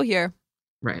didn't go here.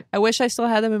 Right. I wish I still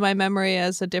had them in my memory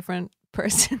as a different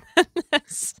person than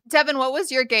this. Devin, what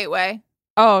was your gateway?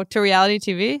 Oh, to reality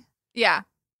TV? Yeah.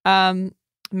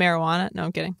 Marijuana. No,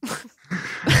 I'm kidding.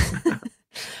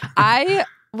 I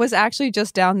was actually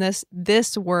just down this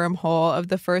wormhole of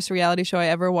the first reality show I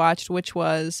ever watched, which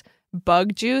was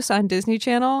Bug Juice on Disney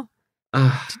Channel.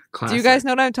 Do you guys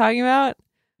know what I'm talking about?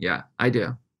 Yeah, I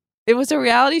do. It was a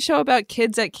reality show about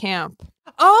kids at camp.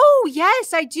 Oh,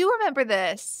 yes, I do remember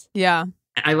this. Yeah.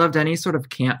 I loved any sort of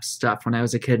camp stuff when I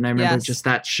was a kid, and I remember just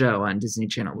that show on Disney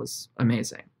Channel was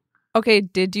amazing. Okay,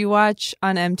 did you watch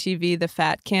on MTV the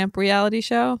Fat Camp reality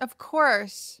show? Of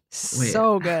course.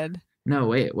 So good. No,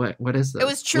 wait, what is this? It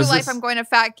was True Life, I'm going to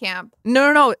Fat Camp.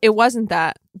 No, it wasn't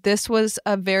that. This was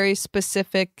a very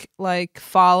specific, like,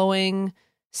 following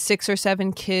 6 or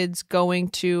 7 kids going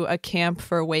to a camp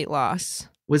for weight loss.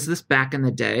 Was this back in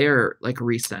the day or like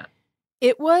recent?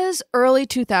 It was early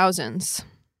 2000s.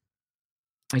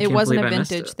 It wasn't a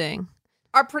vintage thing.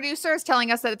 Our producer is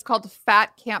telling us that it's called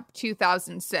Fat Camp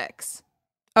 2006.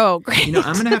 Oh, great. You know,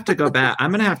 I'm going to have to go back.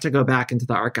 I'm going to have to go back into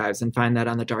the archives and find that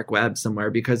on the dark web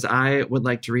somewhere because I would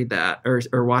like to read that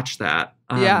or watch that.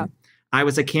 Yeah. I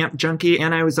was a camp junkie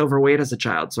and I was overweight as a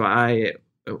child. So I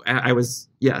was,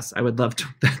 yes, I would love to.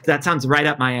 That sounds right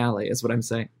up my alley is what I'm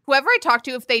saying. Whoever I talk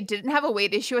to, if they didn't have a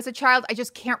weight issue as a child, I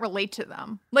just can't relate to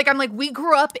them. Like, I'm like, we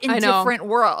grew up in different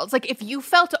worlds. Like, if you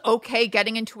felt okay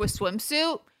getting into a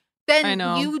swimsuit, then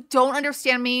you don't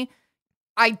understand me.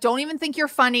 I don't even think you're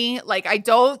funny. Like, I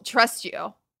don't trust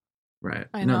you. Right.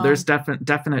 No, there's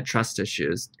definite trust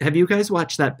issues. Have you guys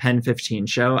watched that Pen 15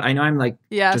 show? I know I'm like,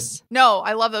 yes. No,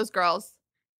 I love those girls.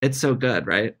 It's so good,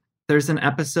 right? There's an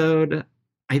episode,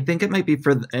 I think it might be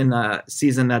in a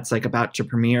season that's like about to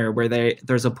premiere where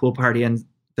there's a pool party and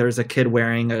there's a kid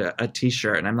wearing a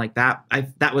t-shirt. And I'm like, that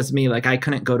was me. Like, I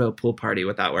couldn't go to a pool party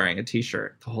without wearing a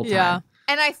t-shirt the whole time. Yeah.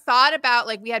 And I thought about,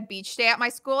 like, we had beach day at my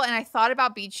school and I thought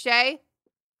about beach day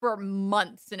for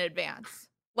months in advance.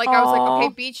 Like, I was like,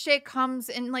 okay, beach day comes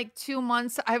in like 2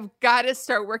 months. I've got to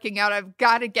start working out. I've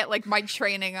got to get like my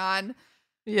training on.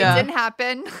 Yeah. It didn't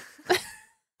happen.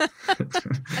 And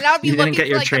I would be looking for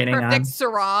like the perfect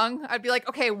sarong. I'd be like,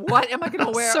 okay, what am I going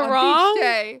to wear on beach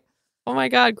day? Oh my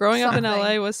God. Growing up in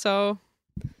LA was so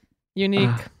unique.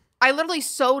 I literally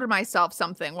sewed myself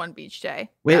something one beach day.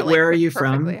 Wait, where are you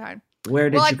from? Where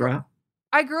did you grow up?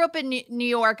 I grew up in New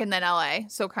York and then LA.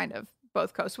 So kind of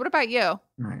both coasts. What about you?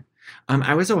 Right.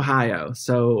 I was Ohio.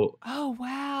 So oh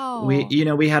wow.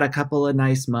 We had a couple of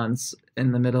nice months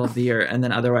in the middle of the year and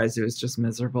then otherwise it was just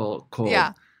miserable cold.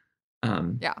 Yeah.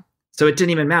 Yeah. So it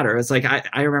didn't even matter. It was like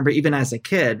I remember even as a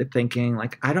kid thinking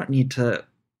like I don't need to,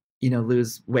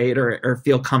 lose weight or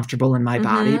feel comfortable in my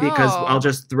body because I'll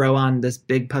just throw on this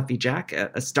big puffy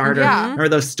jacket, a starter or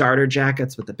those starter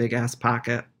jackets with the big ass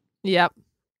pocket. Yep.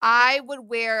 I would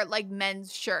wear like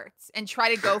men's shirts and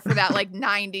try to go for that like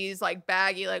 90s, like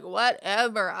baggy, like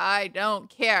whatever. I don't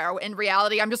care. In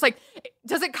reality, I'm just like,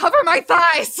 does it cover my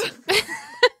thighs?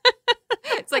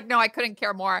 It's like, no, I couldn't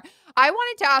care more. I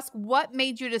wanted to ask, what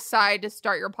made you decide to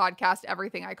start your podcast,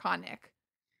 Everything Iconic?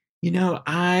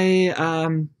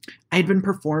 I'd been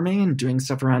performing and doing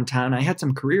stuff around town. I had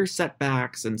some career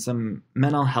setbacks and some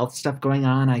mental health stuff going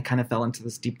on. I kind of fell into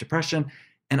this deep depression.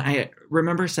 And I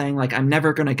remember saying, like, I'm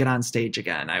never going to get on stage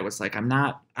again. I was like,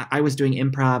 I was doing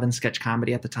improv and sketch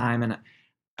comedy at the time. And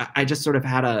I just sort of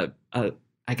had a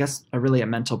really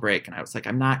mental break. And I was like,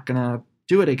 I'm not going to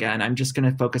do it again. I'm just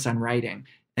going to focus on writing.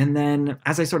 And then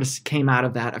as I sort of came out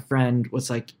of that, a friend was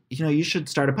like, you should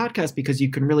start a podcast because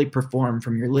you can really perform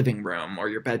from your living room or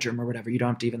your bedroom or whatever. You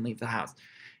don't have to even leave the house.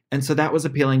 And so that was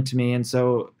appealing to me. And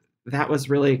so that was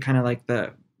really kind of like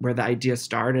where the idea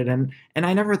started. And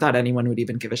I never thought anyone would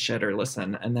even give a shit or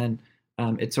listen. And then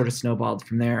it sort of snowballed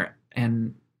from there.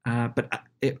 And I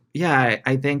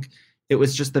think it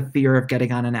was just the fear of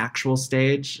getting on an actual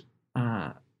stage.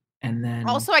 And then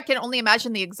also, I can only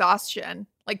imagine the exhaustion.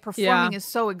 Like performing is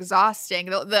so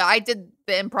exhausting. I did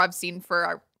the improv scene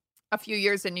for a few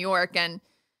years in New York, and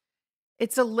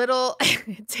it's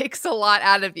it takes a lot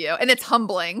out of you, and it's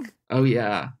humbling. Oh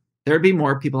yeah, there'd be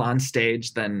more people on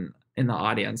stage than in the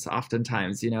audience.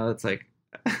 Oftentimes, it's like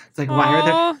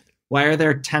why are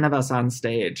there 10 of us on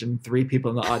stage and 3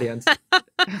 people in the audience?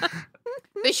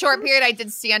 The short period I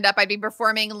did stand up, I'd be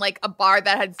performing in like a bar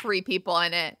that had 3 people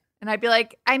in it. And I'd be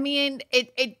like, I mean,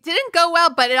 it didn't go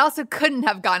well, but it also couldn't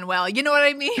have gone well. You know what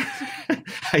I mean?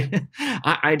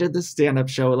 I did this stand-up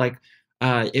show like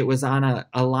it was on a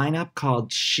lineup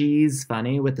called She's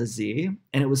Funny with a Z,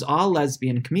 and it was all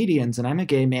lesbian comedians. And I'm a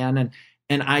gay man,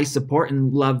 and I support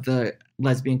and love the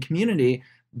lesbian community,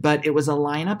 but it was a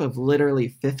lineup of literally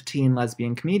 15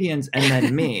 lesbian comedians and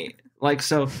then me. Like,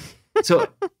 so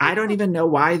I don't even know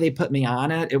why they put me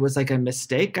on it. It was like a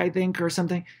mistake, I think, or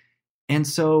something. And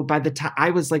so by the time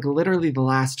I was like literally the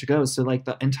last to go, so like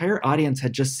the entire audience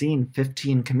had just seen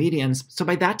 15 comedians. So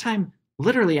by that time,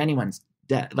 literally anyone's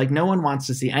dead. Like no one wants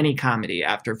to see any comedy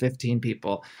after 15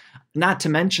 people. Not to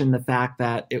mention the fact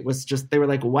that it was just, they were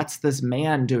like, what's this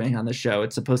man doing on the show?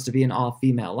 It's supposed to be an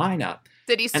all-female lineup.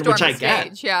 Did he storm the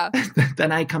stage? Yeah.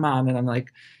 Then I come on and I'm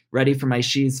like ready for my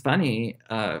She's Funny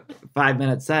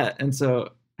 5-minute set. And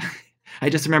so I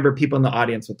just remember people in the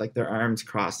audience with like their arms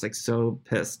crossed, like so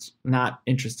pissed, not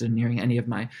interested in hearing any of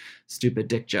my stupid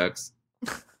dick jokes.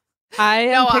 I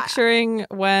am picturing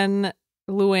when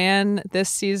Luann this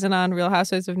season on Real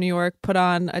Housewives of New York put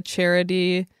on a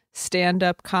charity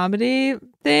stand-up comedy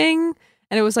thing,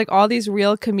 and it was like all these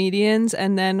real comedians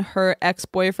and then her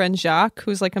ex-boyfriend Jacques,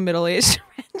 who's like a middle-aged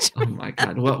French man. Oh my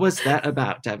God, what was that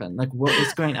about, Devin? Like what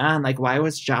was going on? Like why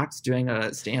was Jacques doing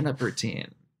a stand-up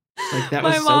routine? Like that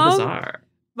was so bizarre.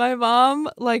 My mom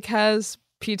like has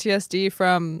PTSD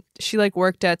from, she like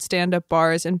worked at stand-up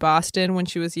bars in Boston when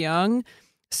she was young,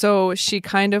 so she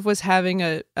kind of was having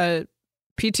a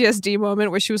PTSD moment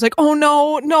where she was like, oh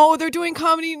no, they're doing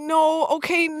comedy, no,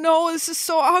 okay, no, this is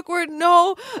so awkward,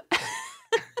 no.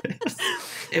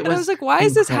 I was like, why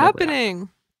is this happening?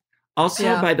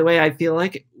 Also, by the way, I feel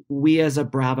like we as a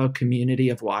Bravo community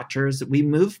of watchers, we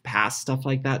move past stuff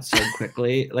like that so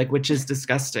quickly, like, which is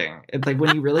disgusting. It's like,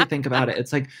 when you really think about it,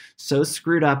 it's like so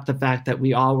screwed up, the fact that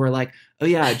we all were like, oh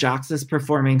yeah, Jacques is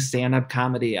performing stand-up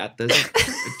comedy at this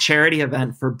charity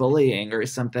event for bullying or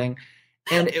something.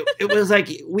 And it was like,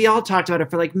 we all talked about it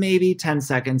for like maybe 10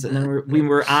 seconds and then we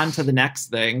were on to the next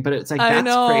thing. But it's like,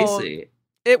 that's crazy.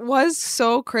 It was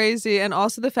so crazy. And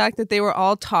also the fact that they were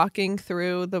all talking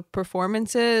through the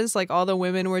performances, like all the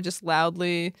women were just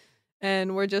loudly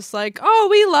and we're just like, oh,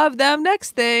 we love them.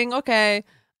 Next thing. Okay.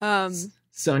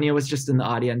 Sonia was just in the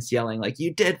audience yelling like,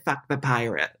 you did fuck the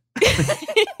pirate.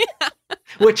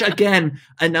 Which, again,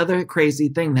 another crazy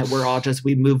thing that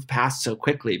we move past so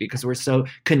quickly because we're so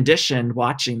conditioned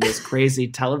watching this crazy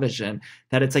television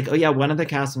that it's like, oh yeah, one of the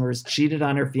cast members cheated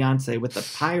on her fiance with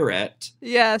a pirate.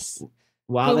 Yes.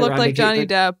 Who looked like Johnny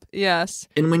Depp. Yes.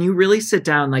 And when you really sit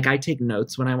down, like I take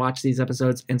notes when I watch these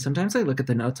episodes, and sometimes I look at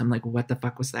the notes, I'm like, what the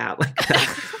fuck was that? Like,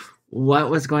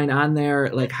 what was going on there?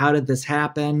 Like, how did this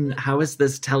happen? How is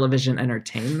this television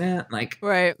entertainment? Like,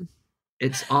 right.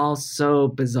 It's all so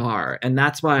bizarre. And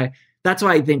that's why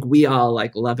I think we all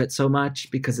like love it so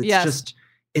much, because it's just,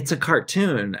 it's a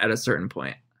cartoon at a certain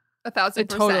point. 1,000%. It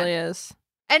totally is.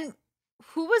 And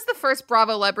who was the first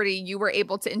Bravo celebrity you were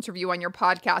able to interview on your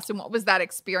podcast, and what was that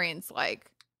experience like?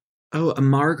 Oh,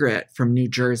 Margaret from New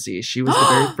Jersey. She was the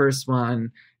very first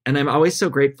one. And I'm always so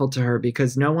grateful to her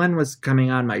because no one was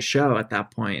coming on my show at that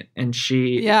point. And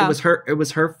it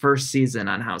was her first season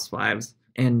on Housewives.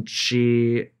 And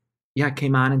she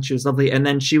came on and she was lovely. And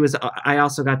then I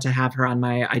also got to have her on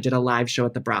I did a live show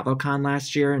at the BravoCon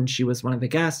last year, and she was one of the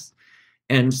guests.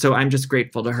 And so I'm just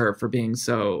grateful to her for being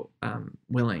so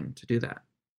willing to do that.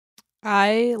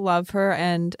 I love her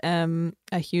and am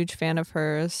a huge fan of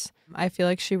hers. I feel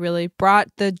like she really brought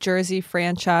the Jersey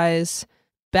franchise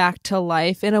back to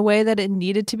life in a way that it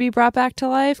needed to be brought back to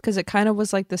life, because it kind of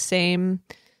was like the same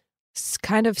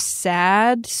kind of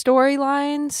sad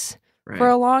storylines for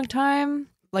a long time.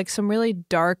 Like some really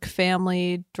dark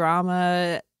family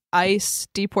drama, ICE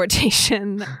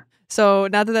deportation. So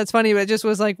not that that's funny, but it just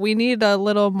was like, we need a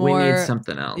little more. We need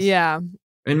something else. Yeah.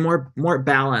 And more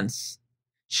balance.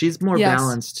 She's more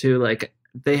balanced too. Like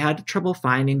they had trouble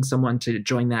finding someone to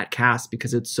join that cast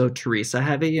because it's so Teresa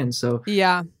heavy. And so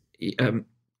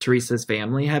Teresa's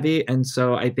family heavy. And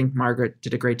so I think Margaret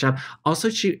did a great job. Also,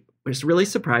 she was really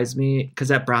surprised me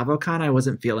because at BravoCon I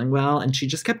wasn't feeling well, and she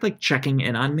just kept like checking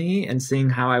in on me and seeing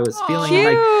how I was feeling.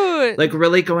 Cute. Like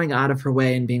really going out of her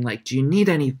way and being like, do you need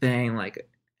anything? Like,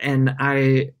 and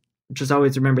I just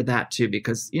always remember that too,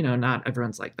 because, you know, not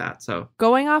everyone's like that. So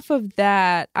going off of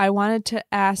that, I wanted to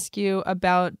ask you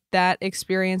about that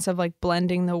experience of like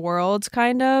blending the worlds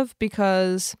kind of,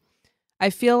 because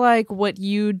I feel like what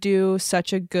you do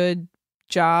such a good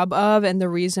job of, and the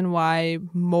reason why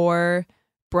more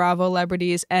Bravo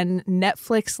celebrities and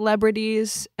Netflix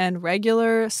celebrities and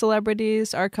regular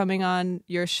celebrities are coming on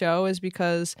your show, is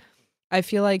because I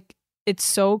feel like it's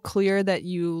so clear that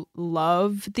you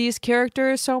love these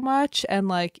characters so much. And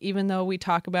like, even though we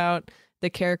talk about the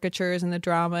caricatures and the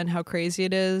drama and how crazy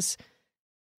it is,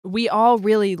 we all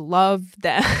really love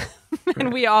them.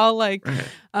 And we all like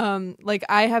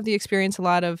I have the experience a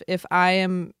lot of, if I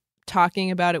am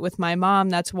talking about it with my mom,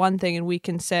 that's one thing, and we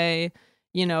can say,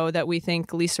 you know, that we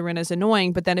think Lisa Rinna is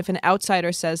annoying, but then if an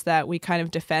outsider says that, we kind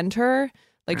of defend her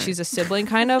like she's a sibling,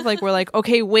 kind of like, we're like,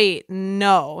 okay, wait,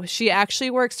 no, she actually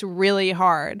works really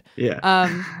hard.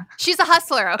 She's a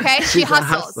hustler, okay? She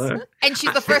hustles, and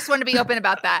she's the first one to be open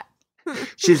about that.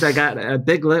 She's I got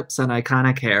big lips and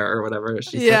iconic hair or whatever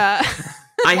she said.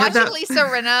 Watching Lisa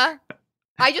Rinna,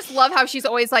 I just love how she's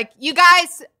always like, you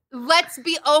guys, let's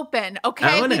be open,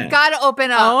 okay? We've got to open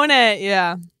up. Own it,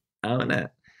 yeah. Own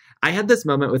it. I had this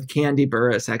moment with Kandi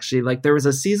Burruss, actually. Like, there was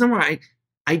a season where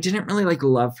I didn't really, like,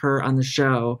 love her on the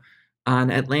show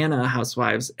on Atlanta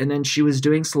Housewives. And then she was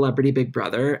doing Celebrity Big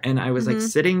Brother. And I was, like,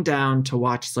 sitting down to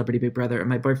watch Celebrity Big Brother. And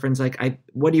my boyfriend's like,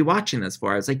 what are you watching this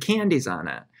for? I was like, Kandi's on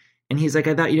it. And he's like,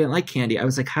 I thought you didn't like Kandi. I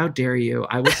was like, how dare you?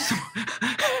 I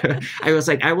was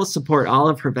like, I will support all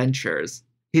of her ventures.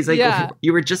 He's like,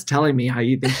 you were just telling me how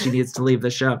you think she needs to leave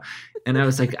the show. And I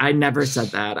was like, I never said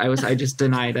that. I just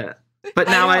denied it. But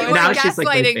now she's like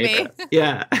my favorite.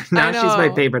 Yeah. Now she's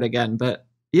my favorite again. But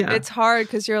yeah. It's hard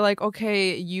because you're like,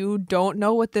 okay, you don't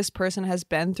know what this person has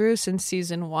been through since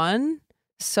season 1.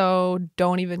 So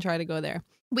don't even try to go there.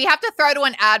 We have to throw to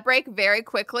an ad break very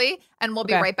quickly, and we'll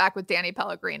be right back with Danny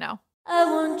Pellegrino. I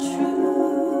want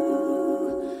true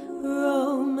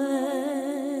romance.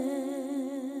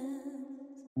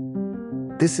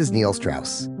 This is Neil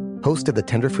Strauss, host of the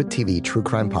Tenderfoot TV true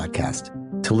crime podcast,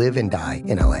 To Live and Die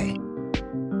in LA.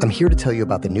 I'm here to tell you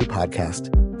about the new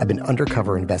podcast I've been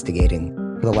undercover investigating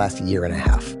for the last year and a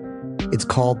half. It's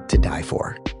called To Die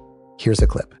For. Here's a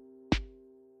clip.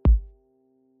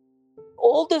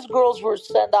 All these girls were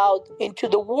sent out into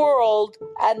the world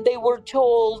and they were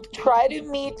told, try to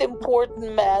meet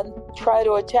important men, try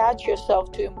to attach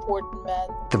yourself to important men.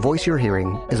 The voice you're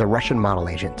hearing is a Russian model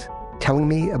agent telling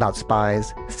me about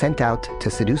spies sent out to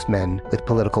seduce men with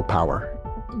political power.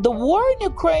 The war in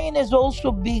Ukraine is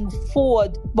also being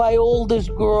fought by all these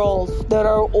girls that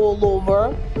are all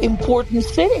over important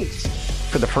cities.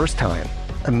 For the first time,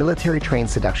 a military-trained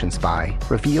seduction spy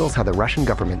reveals how the Russian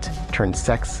government turned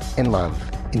sex and love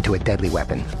into a deadly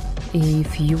weapon.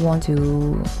 If you want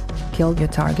to kill your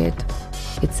target,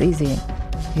 it's easy.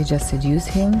 You just seduce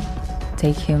him,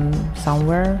 take him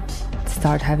somewhere,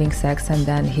 start having sex, and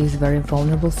then he's very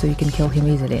vulnerable, so you can kill him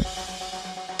easily.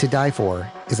 To Die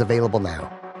For is available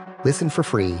now. Listen for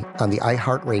free on the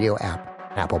iHeartRadio app,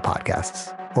 Apple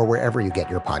Podcasts, or wherever you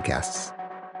get your podcasts.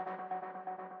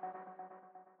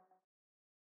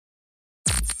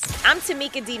 I'm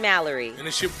Tamika D. Mallory. And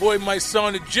it's your boy, my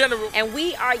son, the General. And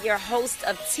we are your hosts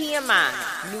of TMI.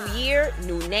 New year,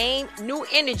 new name, new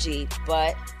energy,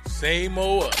 but same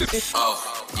old us.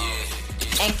 Oh,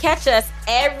 yeah. And catch us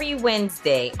every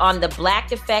Wednesday on the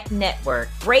Black Effect Network,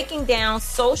 breaking down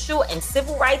social and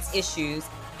civil rights issues,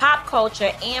 pop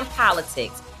culture, and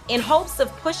politics in hopes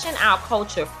of pushing our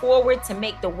culture forward to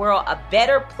make the world a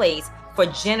better place for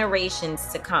generations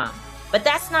to come. But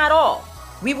that's not all.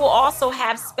 We will also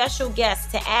have special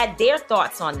guests to add their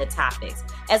thoughts on the topics,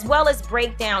 as well as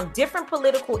break down different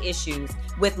political issues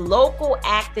with local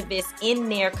activists in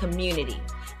their community.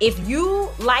 If you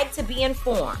like to be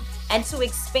informed and to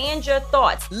expand your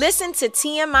thoughts, listen to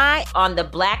TMI on the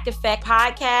Black Effect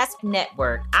Podcast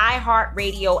Network,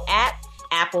 iHeartRadio app,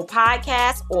 Apple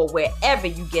Podcasts, or wherever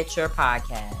you get your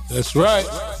podcasts. That's right.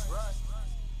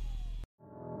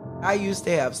 I used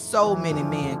to have so many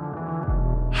men.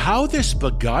 How this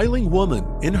beguiling woman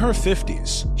in her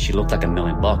 50s, she looked like $1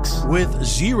 million, with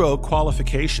zero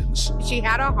qualifications, she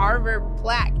had a Harvard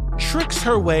plaque, tricks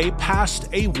her way past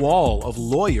a wall of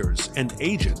lawyers and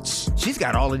agents. She's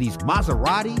got all of these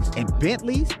Maseratis and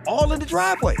Bentleys all in the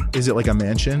driveway. Is it like a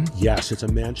mansion? Yes, it's a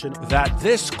mansion. That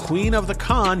this queen of the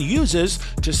con uses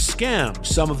to scam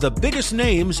some of the biggest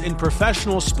names in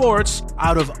professional sports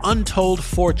out of untold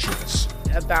fortunes.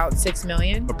 About $6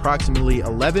 million. Approximately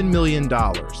 $11 million.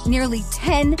 Nearly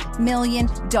 $10 million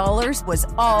was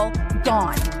all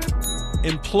gone.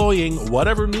 Employing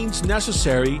whatever means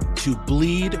necessary to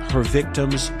bleed her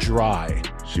victims dry.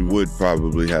 She would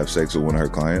probably have sex with one of her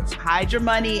clients. Hide your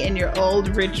money in your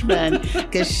old rich man,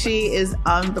 because she is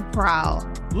on the prowl.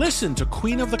 Listen to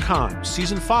Queen of the Con,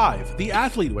 Season 5, The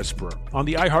Athlete Whisperer, on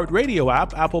the iHeartRadio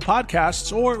app, Apple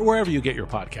Podcasts, or wherever you get your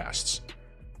podcasts.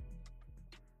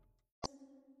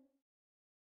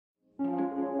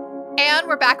 And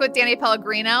we're back with Danny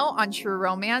Pellegrino on True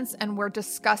Romance, and we're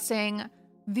discussing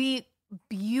the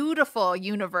beautiful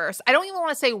universe. I don't even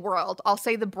want to say world. I'll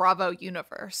say the Bravo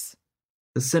universe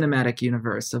cinematic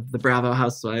universe of the Bravo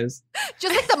housewives.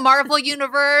 Just like the Marvel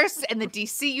universe and the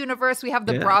DC universe, we have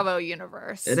the Bravo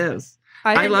universe. It is.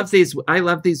 I love these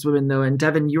women though. And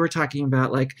Devin, you were talking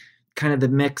about like kind of the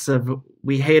mix of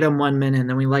we hate them one minute and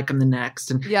then we like them the next.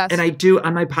 And and I do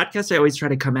on my podcast, I always try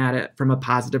to come at it from a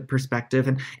positive perspective.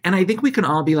 And I think we can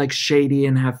all be like shady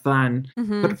and have fun.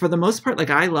 Mm-hmm. But for the most part, like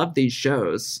I love these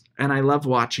shows and I love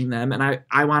watching them and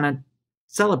I want to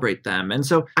celebrate them. And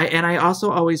so I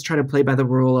also always try to play by the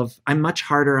rule of I'm much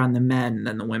harder on the men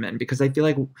than the women, because I feel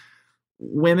like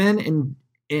women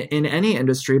in any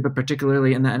industry, but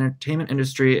particularly in the entertainment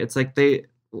industry, it's like the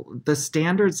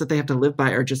standards that they have to live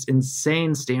by are just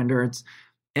insane standards.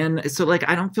 And so like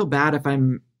I don't feel bad if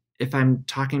I'm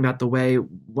talking about the way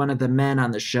one of the men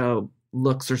on the show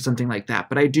looks or something like that.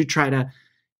 But I do try to,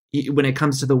 when it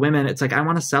comes to the women, it's like I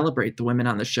want to celebrate the women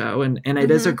on the show. And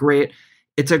it is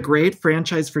it's a great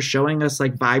franchise for showing us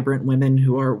like vibrant women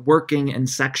who are working and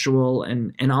sexual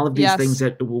and all of these things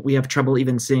that we have trouble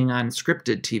even seeing on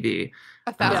scripted TV.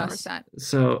 1,000%.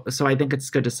 So I think it's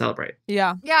good to celebrate.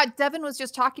 Yeah. Yeah. Devin was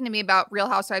just talking to me about Real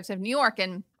Housewives of New York.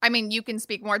 And I mean, you can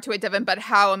speak more to it, Devin, but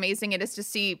how amazing it is to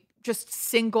see just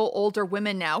single older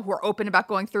women now who are open about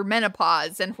going through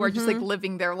menopause and who are just like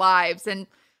living their lives. And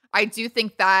I do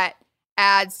think that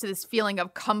adds to this feeling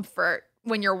of comfort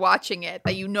when you're watching it,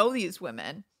 that you know these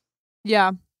women.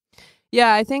 Yeah.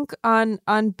 Yeah. I think on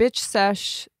Bitch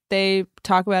Sesh, they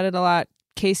talk about it a lot.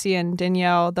 Casey and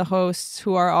Danielle, the hosts,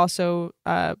 who are also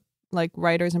like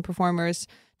writers and performers,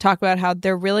 talk about how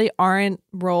there really aren't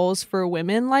roles for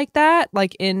women like that,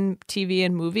 like in TV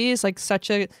and movies, like such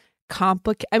a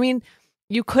I mean,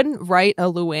 you couldn't write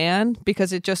a Luann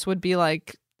because it just would be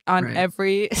like on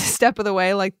every step of the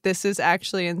way, like this is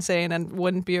actually insane and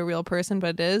wouldn't be a real person,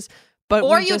 but it is. But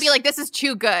or you'd be like, this is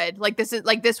too good. Like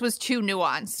this was too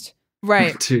nuanced.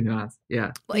 Right. Too nuanced.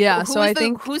 Yeah. Like, yeah. So I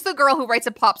think who's the girl who writes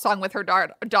a pop song with her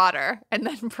daughter and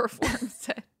then performs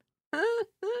it?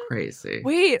 Crazy.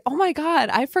 Wait. Oh my God.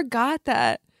 I forgot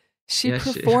that she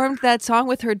performed that song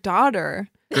with her daughter.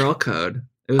 Girl Code.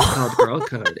 It was called Girl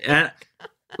Code. And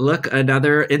look,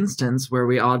 another instance where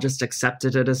we all just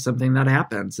accepted it as something that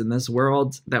happens in this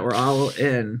world that we're all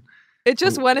in. It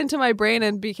just went into my brain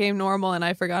and became normal, and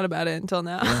I forgot about it until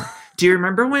now. Yeah. Do you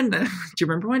remember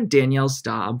when Danielle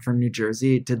Staub from New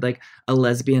Jersey did like a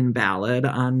lesbian ballad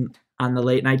on the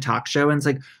late night talk show? And it's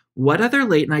like, what other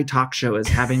late night talk show is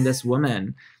having this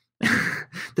woman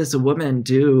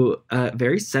do a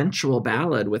very sensual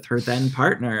ballad with her then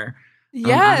partner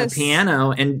on the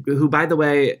piano, and who, by the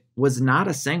way, was not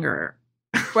a singer.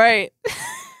 Right.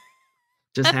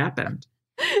 Just happened.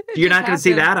 You're not going to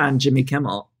see that on Jimmy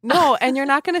Kimmel. No, and you're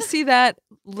not going to see that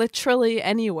literally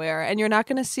anywhere. And you're not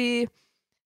going to see,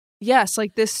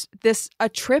 like this a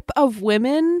trip of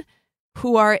women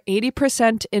who are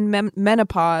 80% in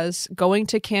menopause going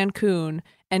to Cancun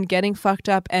and getting fucked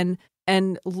up and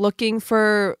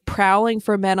prowling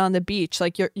for men on the beach.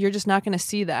 Like you're just not going to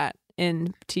see that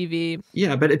in TV.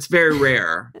 Yeah, but it's very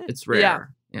rare. It's rare. Yeah.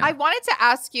 Yeah. I wanted to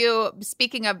ask you,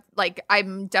 speaking of, like,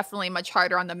 I'm definitely much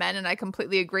harder on the men, and I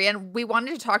completely agree. And we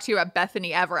wanted to talk to you about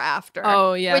Bethany Ever After.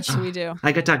 Oh, yes, we do.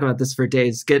 I could talk about this for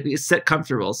days. Sit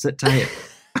comfortable, sit tight.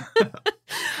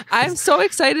 I'm so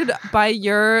excited by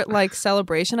your, like,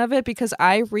 celebration of it because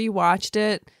I rewatched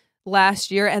it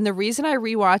last year. And the reason I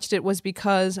rewatched it was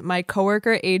because my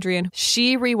coworker, Adrienne,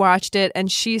 she rewatched it and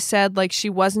she said, like, she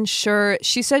wasn't sure.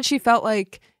 She said she felt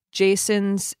like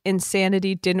Jason's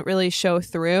insanity didn't really show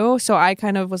through. So I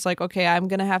kind of was like, okay, I'm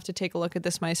going to have to take a look at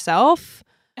this myself.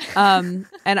 And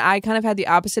I kind of had the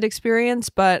opposite experience,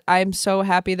 but I'm so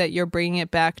happy that you're bringing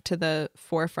it back to the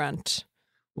forefront.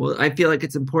 Well, I feel like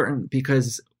it's important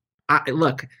because,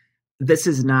 look, this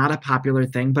is not a popular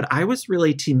thing, but I was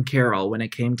really Team Carol when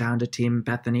it came down to Team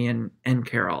Bethany and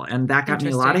Carol. And that got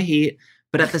me a lot of heat.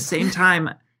 But at the same time,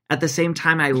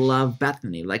 I love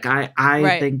Bethany. Like I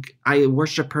think I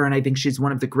worship her, and I think she's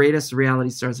one of the greatest reality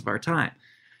stars of our time.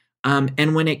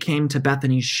 And when it came to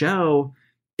Bethany's show,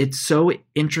 it's so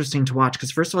interesting to watch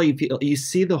because first of all, you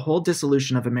see the whole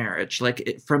dissolution of a marriage,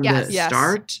 like from the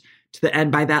start to the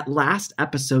end. By that last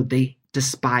episode, they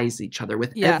despise each other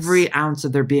with every ounce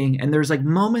of their being, and there's like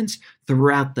moments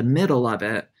throughout the middle of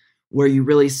it where you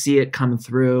really see it come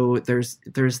through. There's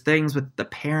things with the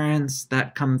parents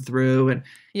that come through and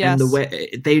the way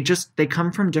they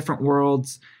come from different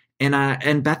worlds.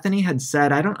 And Bethany had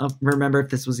said, I don't remember if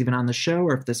this was even on the show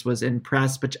or if this was in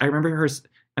press, but I remember her,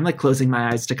 I'm like closing my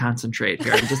eyes to concentrate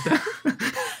here. I'm just let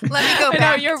me go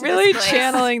back. You're really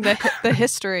channeling the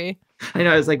history. I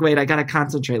know. I was like, wait, I got to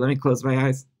concentrate. Let me close my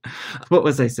eyes. What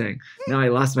was I saying? No, I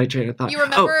lost my train of thought. You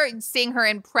remember seeing her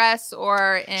in press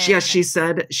or in... Yeah, she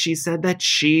said that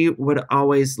she would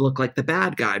always look like the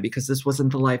bad guy because this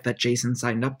wasn't the life that Jason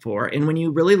signed up for. And when you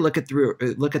really look at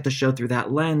the show through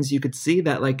that lens, you could see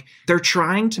that like they're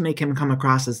trying to make him come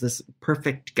across as this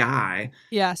perfect guy.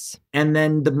 Yes. And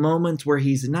then the moments where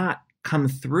he's not come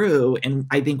through, and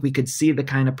I think we could see the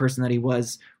kind of person that he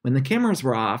was when the cameras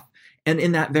were off. And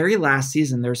in that very last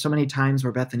season, there are so many times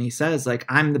where Bethany says, like,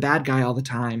 I'm the bad guy all the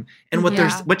time. And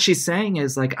what she's saying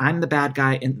is, like, I'm the bad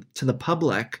guy to the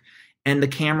public, and the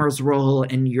cameras roll,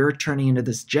 and you're turning into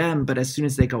this gem. But as soon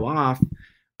as they go off,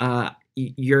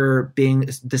 you're being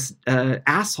this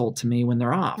asshole to me when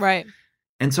they're off. Right.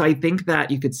 And so I think that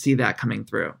you could see that coming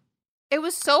through. It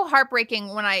was so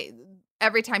heartbreaking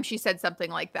every time she said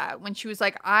something like that, when she was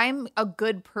like, I'm a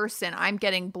good person, I'm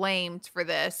getting blamed for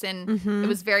this. And it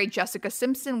was very Jessica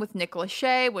Simpson with Nick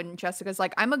Lachey, when Jessica's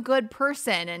like, I'm a good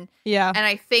person. And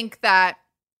I think that...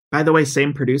 By the way,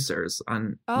 same producers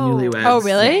on Newlyweds. Oh,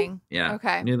 really? Yeah.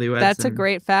 Okay. Newlyweds. That's a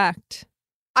great fact.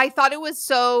 I thought it was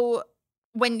so...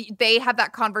 When they have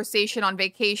that conversation on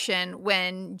vacation,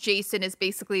 when Jason is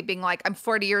basically being like, I'm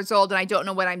 40 years old and I don't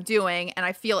know what I'm doing and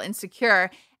I feel insecure.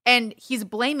 And he's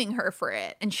blaming her for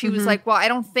it. And she was like, well, I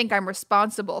don't think I'm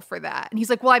responsible for that. And he's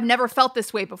like, well, I've never felt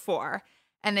this way before.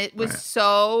 And it was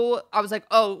I was like,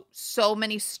 oh, so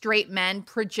many straight men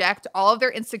project all of their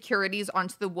insecurities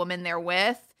onto the woman they're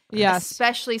with. Yes.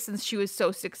 Especially since she was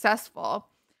so successful.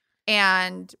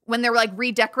 And when they were like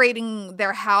redecorating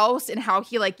their house and how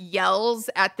he like yells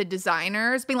at the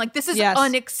designers, being like, this is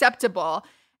unacceptable.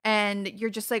 And you're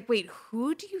just like, wait,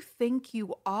 who do you think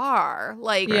you are?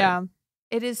 Like,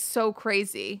 it is so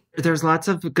crazy. There's lots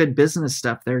of good business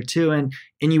stuff there too. And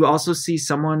you also see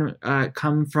someone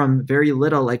come from very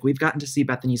little. Like we've gotten to see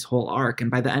Bethany's whole arc.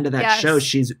 And by the end of that show,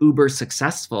 she's uber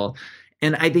successful.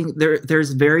 And I think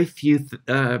there's very few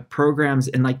programs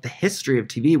in like the history of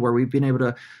TV where we've been able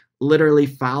to literally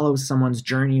follow someone's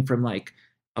journey from like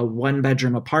a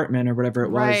 1-bedroom apartment or whatever it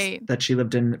was that she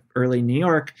lived in early New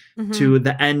York to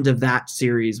the end of that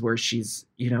series where she's,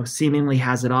 seemingly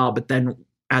has it all. But then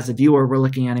as a viewer, we're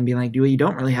looking at it and being like, you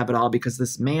don't really have it all because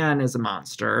this man is a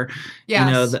monster.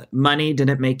 Yes. The money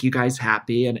didn't make you guys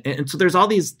happy. And so there's all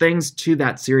these things to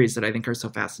that series that I think are so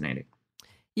fascinating.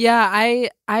 Yeah,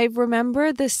 I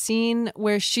remember the scene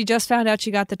where she just found out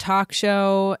she got the talk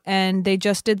show and they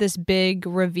just did this big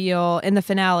reveal in the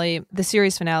finale, the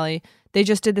series finale. They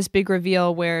just did this big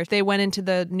reveal where they went into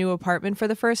the new apartment for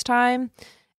the first time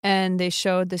and they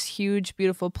showed this huge,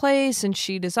 beautiful place and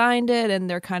she designed it and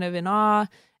they're kind of in awe.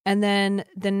 And then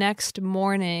the next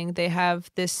morning they have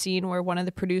this scene where one of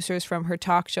the producers from her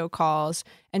talk show calls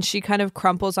and she kind of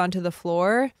crumples onto the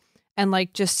floor and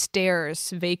like just stares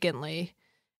vacantly.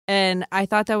 And I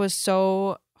thought that was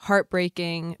so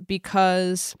heartbreaking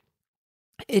because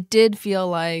it did feel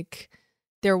like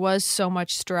there was so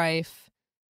much strife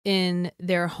in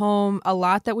their home, a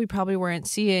lot that we probably weren't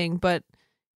seeing. But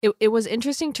it was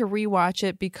interesting to rewatch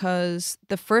it because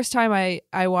the first time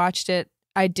I watched it,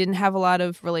 I didn't have a lot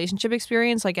of relationship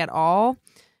experience, like at all.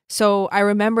 So I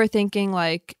remember thinking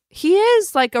like, he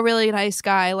is like a really nice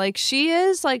guy. Like she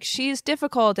is like, she's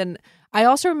difficult. And I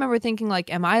also remember thinking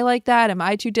like, am I like that? Am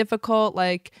I too difficult?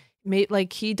 Like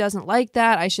he doesn't like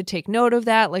that. I should take note of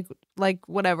that. Like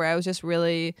whatever. I was just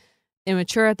really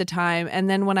immature at the time. And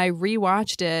then when I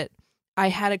rewatched it, I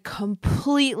had a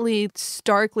completely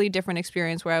starkly different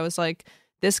experience where I was like,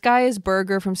 this guy is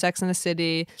Berger from Sex and the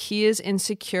City. He is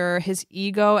insecure. His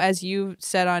ego, as you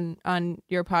said on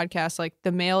your podcast, like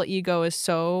the male ego is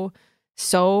so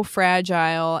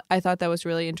fragile. I thought that was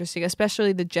really interesting,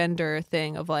 especially the gender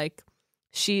thing of like,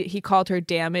 he called her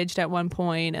damaged at one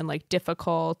point and like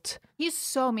difficult. He's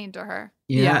so mean to her.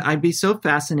 Yeah, I'd be so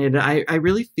fascinated. I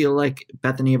really feel like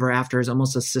Bethany Ever After is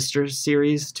almost a sister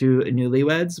series to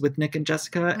Newlyweds with Nick and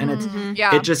Jessica. And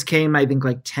it just came, I think,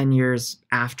 like 10 years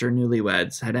after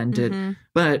Newlyweds had ended.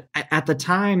 But at the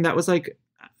time, that was like,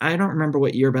 I don't remember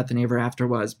what year Bethany Ever After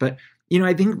was, but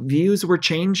I think views were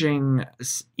changing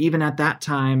even at that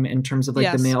time in terms of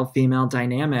like the male-female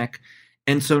dynamic.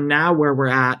 And so now where we're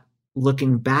at,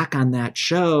 looking back on that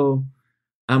show,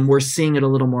 we're seeing it a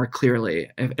little more clearly,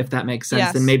 if that makes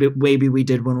sense, than maybe we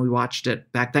did when we watched it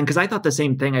back then. Because I thought the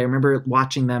same thing. I remember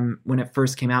watching them when it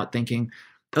first came out thinking,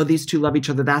 oh, these two love each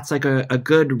other. That's like a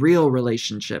good, real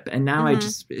relationship. And now I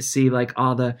just see like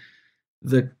all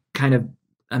the kind of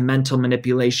a mental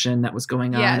manipulation that was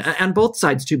going on both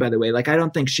sides too, by the way. Like, I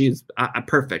don't think she's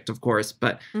perfect, of course,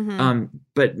 but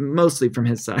mostly from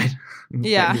his side.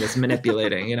 Yeah. He was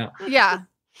manipulating, Yeah.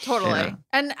 Totally. Yeah.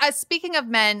 And speaking of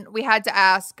men, we had to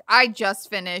ask, I just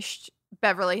finished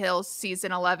Beverly Hills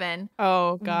season 11.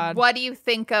 Oh, God. What do you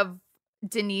think of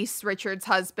Denise Richards'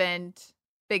 husband,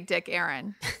 Big Dick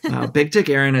Aaron? Wow, Big Dick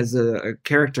Aaron is a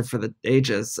character for the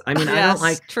ages. I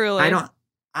mean, truly.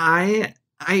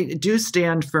 I do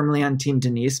stand firmly on Team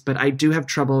Denise, but I do have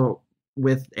trouble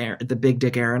with the Big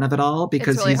Dick Aaron of it all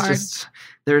because really he's hard. just,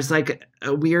 there's like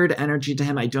a weird energy to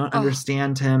him. I don't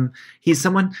understand him. He's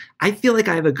someone, I feel like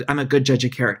I'm a good judge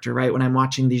of character, right? When I'm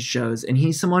watching these shows, and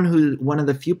he's one of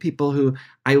the few people who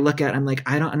I look at, I'm like,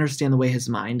 I don't understand the way his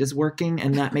mind is working.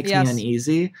 And that makes me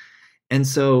uneasy. And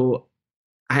so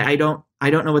I don't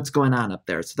know what's going on up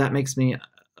there. So that makes me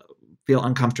feel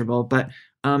uncomfortable, but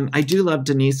I do love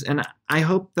Denise, and I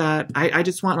hope that I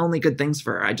just want only good things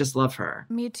for her. I just love her.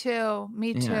 Me too.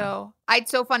 Yeah. It's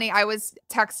so funny. I was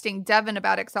texting Devin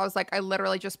about it because I was like, I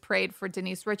literally just prayed for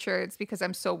Denise Richards because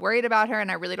I'm so worried about her, and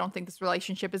I really don't think this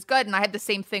relationship is good. And I had the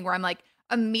same thing where I'm like,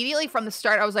 immediately from the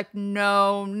start, I was like,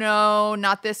 no,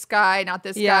 not this guy, not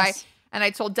this guy. And I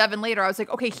told Devin later, I was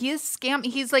like, okay, he is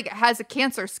he's like has a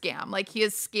cancer scam. Like he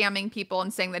is scamming people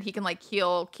and saying that he can like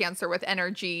heal cancer with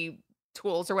energy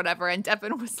tools or whatever. And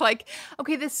Devin was like,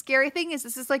 okay, the scary thing is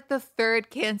this is like the third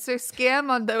cancer scam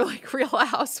on the like Real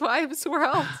Housewives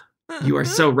world. You are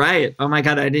so right. Oh my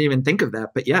God, I didn't even think of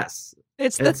that. But yes.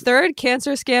 It's the third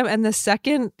cancer scam and the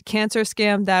second cancer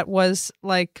scam that was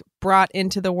like brought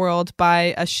into the world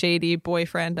by a shady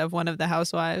boyfriend of one of the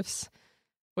housewives,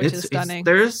 which is stunning.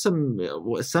 There's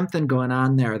something going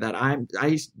on there that I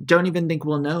don't even think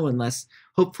we'll know unless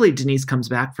hopefully Denise comes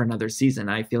back for another season.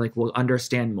 I feel like we'll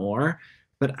understand more,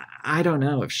 but I don't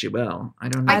know if she will. I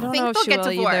don't know. I think they'll get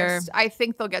divorced. I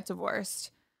think they'll get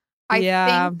divorced. I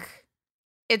think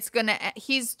it's gonna.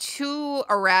 He's too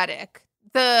erratic.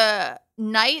 The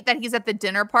night that he's at the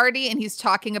dinner party and he's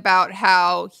talking about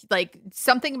how like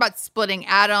something about splitting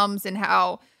atoms and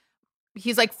how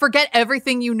he's like, forget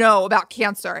everything you know about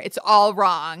cancer. It's all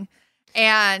wrong.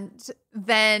 And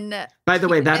then, by the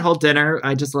way, that whole dinner,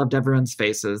 I just loved everyone's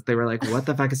faces. They were like, what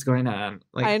the fuck is going on?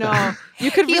 Like, I know.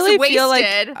 You could really feel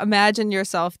like, imagine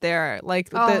yourself there. Like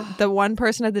the one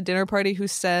person at the dinner party who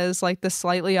says like the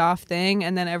slightly off thing,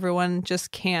 and then everyone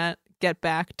just can't get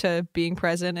back to being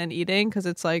present and eating because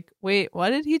it's like, wait, what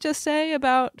did he just say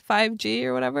about 5G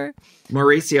or whatever?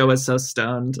 Mauricio was so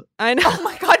stoned. I know. Oh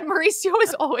my God, Mauricio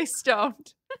is always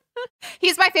stoned.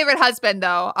 He's my favorite husband,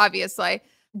 though, obviously.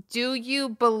 Do you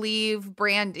believe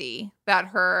Brandy that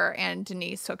her and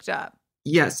Denise hooked up?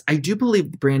 Yes, I do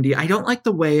believe Brandy. I don't like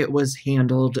the way it was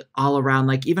handled all around,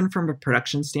 like even from a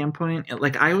production standpoint.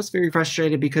 Like I was very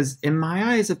frustrated because in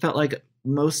my eyes, it felt like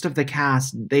most of the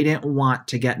cast, they didn't want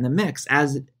to get in the mix,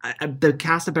 as the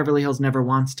cast of Beverly Hills never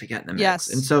wants to get in the mix.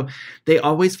 Yes. And so they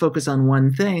always focus on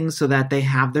one thing so that they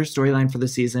have their storyline for the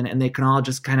season and they can all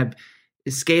just kind of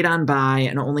skate on by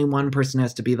and only one person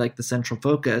has to be like the central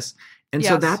focus. And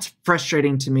so that's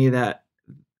frustrating to me that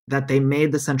they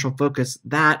made the central focus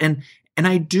that. And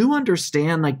I do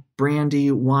understand like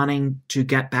Brandy wanting to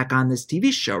get back on this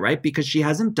TV show, right? Because she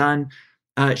hasn't done,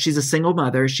 she's a single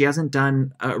mother. She hasn't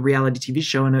done a reality TV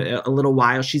show in a little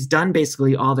while. She's done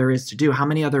basically all there is to do. How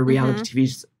many other reality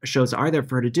TV shows are there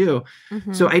for her to do?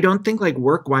 So I don't think like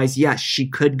work-wise, yes, she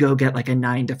could go get like a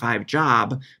 9-to-5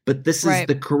 job, but this is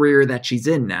the career that she's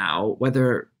in now,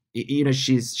 whether, you know,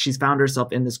 she's found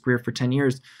herself in this career for 10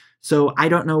 years. So I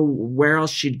don't know where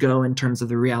else she'd go in terms of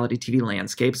the reality TV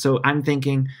landscape. So I'm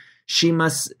thinking she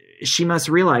must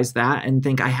realize that and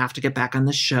think, I have to get back on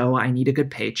the show. I need a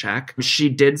good paycheck. She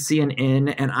did see an in,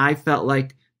 and I felt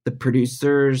like the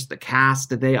producers, the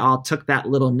cast, they all took that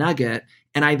little nugget,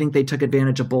 and I think they took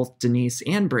advantage of both Denise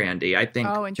and Brandy. I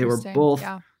think they were both.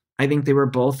 Yeah. I think they were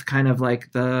both kind of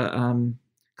like the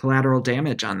collateral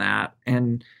damage on that,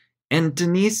 and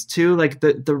Denise too. Like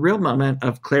the real moment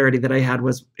of clarity that I had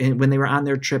was when they were on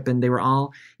their trip and they were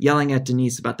all yelling at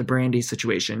Denise about the Brandy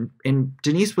situation, and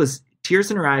Denise was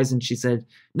tears in her eyes and she said,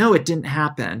 no, it didn't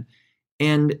happen.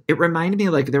 And it reminded me,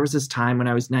 like, there was this time when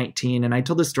I was 19 and I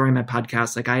told this story in my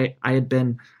podcast. Like I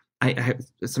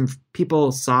some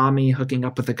people saw me hooking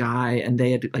up with a guy and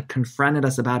they had like confronted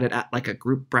us about it at like a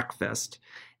group breakfast.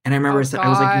 And I remember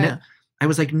I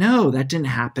was like, no, that didn't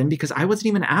happen, because I wasn't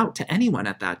even out to anyone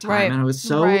at that time. And I was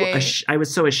so I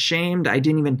was so ashamed. I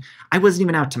wasn't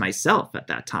even out to myself at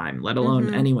that time, let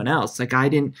alone anyone else. Like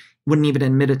wouldn't even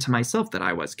admit it to myself that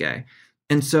I was gay.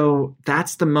 And so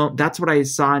that's that's what I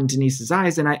saw in Denise's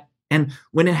eyes. And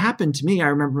when it happened to me, I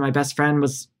remember my best friend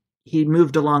he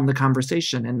moved along the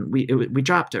conversation and we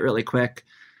dropped it really quick.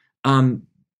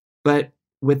 But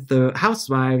with the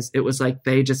housewives, it was like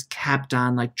they just kept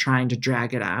on like trying to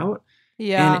drag it out.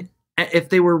 Yeah. And if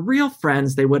they were real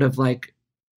friends, they would have like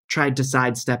tried to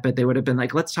sidestep it. They would have been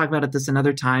like, let's talk about it this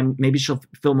another time. Maybe she'll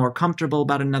feel more comfortable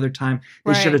about it another time.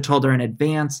 They should have told her in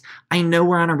advance. I know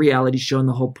we're on a reality show and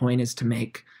the whole point is to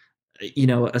make,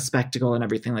 a spectacle and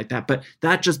everything like that. But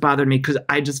that just bothered me because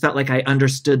I just felt like I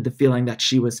understood the feeling that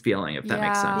she was feeling, if that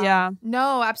makes sense. Yeah.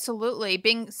 No, absolutely.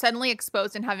 Being suddenly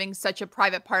exposed and having such a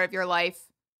private part of your life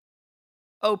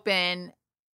open,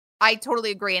 I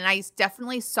totally agree. And I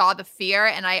definitely saw the fear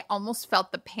and I almost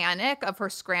felt the panic of her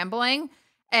scrambling.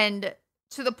 And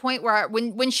to the point where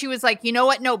when she was like, you know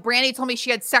what? No, Brandi told me she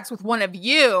had sex with one of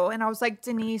you. And I was like,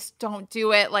 Denise, don't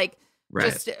do it. Like,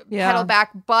 just pedal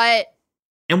back.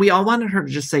 And we all wanted her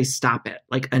to just say, stop it.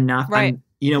 Like, enough. Right.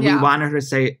 We wanted her to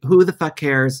say, who the fuck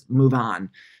cares? Move on.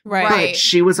 Right. But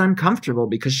she was uncomfortable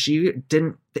because she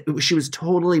was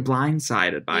totally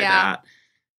blindsided by that.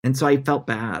 And so I felt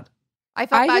bad. I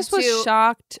felt bad just was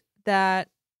shocked that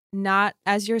not,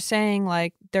 as you're saying,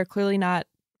 like, they're clearly not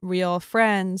real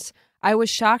friends. I was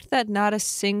shocked that not a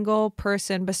single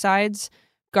person besides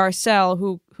Garcelle,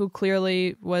 who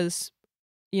clearly was,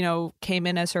 came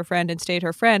in as her friend and stayed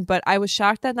her friend. But I was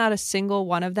shocked that not a single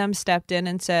one of them stepped in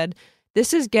and said,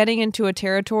 this is getting into a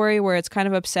territory where it's kind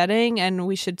of upsetting and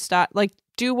we should stop, like,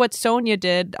 do what Sonia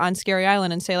did on Scary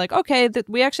Island and say, like, okay,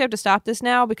 we actually have to stop this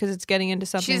now because it's getting into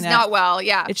something she's not well.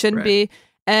 Yeah. It shouldn't be.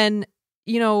 And,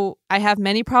 I have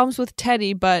many problems with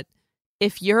Teddi, but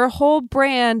if your whole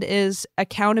brand is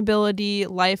accountability,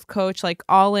 life coach, like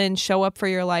all in, show up for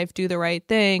your life, do the right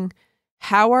thing,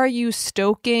 how are you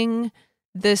stoking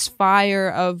this fire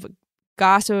of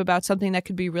gossip about something that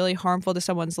could be really harmful to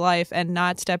someone's life and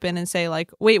not step in and say,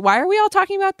 like, wait, why are we all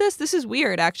talking about this? This is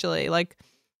weird, actually. Like,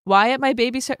 why at my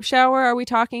baby shower are we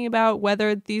talking about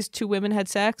whether these two women had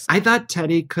sex? I thought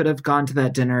Teddi could have gone to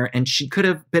that dinner and she could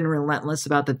have been relentless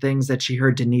about the things that she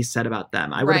heard Denise said about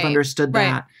them. I would have understood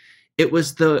that. It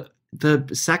was the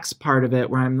sex part of it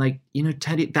where I'm like,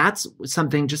 Teddi, that's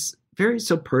something just very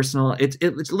so personal.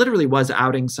 It literally was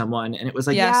outing someone. And it was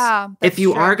like, if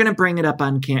you are going to bring it up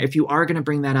on camera, if you are going to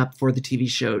bring that up for the TV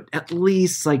show, at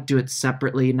least like do it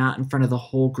separately, not in front of the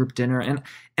whole group dinner. And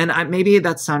maybe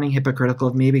that's sounding hypocritical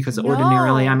of me because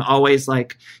ordinarily I'm always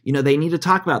like, they need to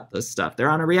talk about this stuff. They're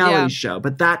on a reality show,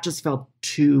 but that just felt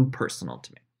too personal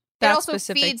to me. It also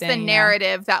feeds the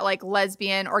narrative that like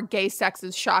lesbian or gay sex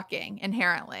is shocking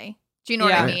inherently. Do you know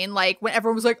what I mean? Like when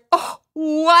everyone was like, oh,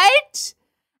 what?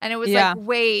 And it was like,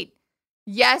 wait,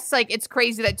 yes, like it's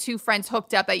crazy that two friends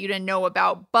hooked up that you didn't know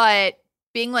about, but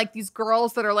being like these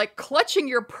girls that are like clutching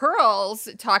your pearls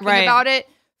talking about it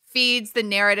feeds the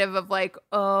narrative of like,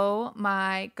 oh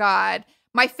my God.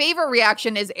 My favorite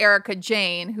reaction is Erica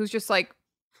Jane, who's just like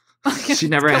she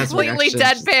never has completely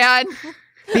deadpan.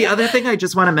 The other thing I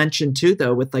just want to mention too,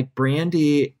 though, with like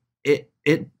Brandi, it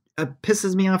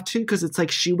pisses me off too because it's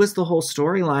like she was the whole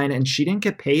storyline and she didn't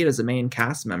get paid as a main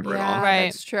cast member at all. Right,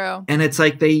 that's true. And it's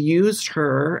like they used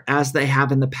her as they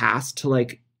have in the past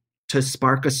to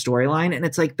spark a storyline, and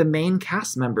it's like the main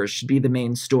cast members should be the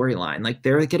main storyline. Like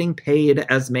they're getting paid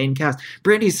as main cast.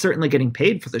 Brandi's certainly getting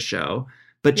paid for the show,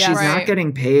 but she's not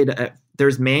getting paid.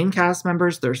 There's main cast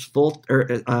members, there's full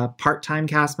or part-time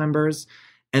cast members.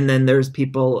 And then there's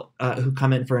people who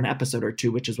come in for an episode or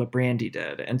two, which is what Brandi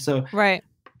did. And so,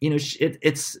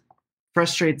 it's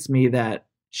frustrates me that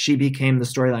she became the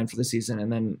storyline for the season and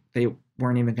then they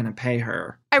weren't even going to pay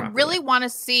her properly. I really want to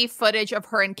see footage of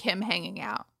her and Kim hanging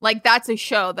out. Like that's a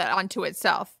show that unto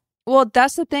itself. Well,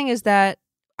 that's the thing is that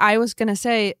I was going to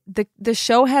say the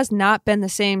show has not been the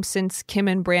same since Kim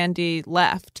and Brandi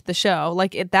left the show.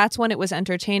 Like that's when it was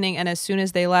entertaining. And as soon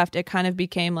as they left, it kind of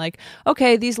became like,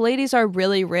 okay, these ladies are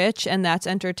really rich and that's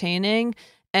entertaining.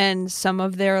 And some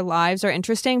of their lives are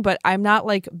interesting, but I'm not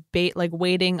like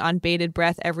waiting on bated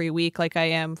breath every week like I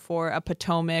am for a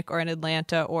Potomac or an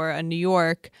Atlanta or a New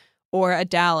York or a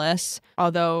Dallas,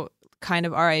 although kind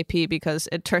of RIP because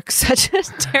it took such a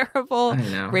terrible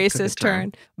racist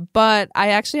turn. But I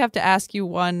actually have to ask you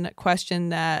one question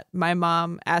that my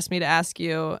mom asked me to ask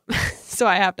you, so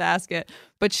I have to ask it.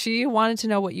 But she wanted to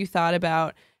know what you thought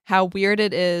about how weird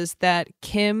it is that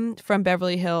Kim from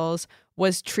Beverly Hills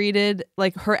was treated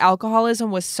like her alcoholism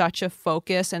was such a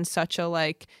focus and such a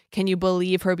like, can you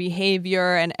believe her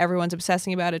behavior? And everyone's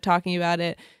obsessing about it, talking about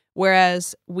it.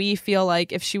 Whereas we feel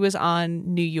like if she was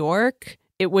on New York,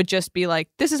 it would just be like,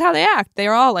 this is how they act.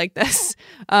 They're all like this.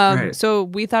 So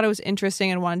we thought it was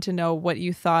interesting and wanted to know what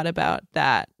you thought about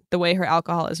that, the way her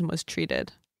alcoholism was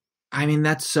treated. I mean,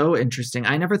 that's so interesting.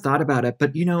 I never thought about it,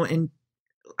 but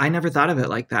I never thought of it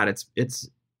like that. It's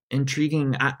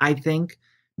intriguing. I think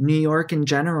New York in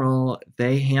general,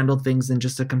 they handled things in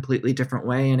just a completely different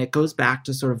way. And it goes back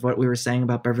to sort of what we were saying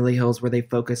about Beverly Hills, where they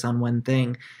focus on one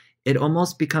thing. it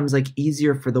almost becomes like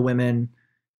easier for the women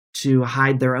to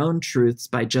hide their own truths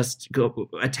by just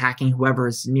attacking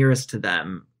whoever's nearest to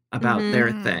them about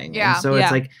their thing. Yeah. And so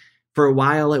it's like, for a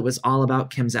while, it was all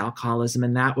about Kim's alcoholism.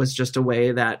 And that was just a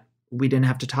way that we didn't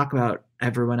have to talk about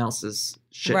everyone else's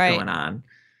shit going on.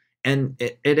 And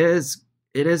it is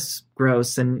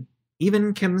gross. And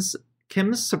even Kim's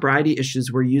sobriety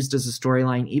issues were used as a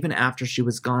storyline even after she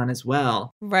was gone as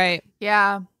well. Right.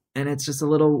 Yeah. And it's just a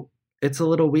little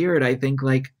weird. I think,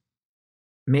 like,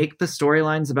 make the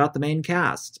storylines about the main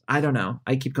cast. I don't know.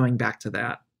 I keep going back to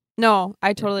that. No,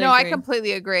 I totally agree. agree. I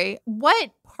completely agree. What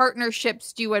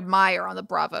partnerships do you admire on the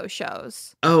Bravo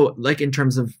shows? Oh, like in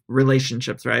terms of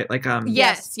relationships, right? Like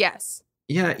Yes.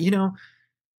 Yeah, you know,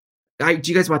 do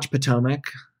you guys watch Potomac?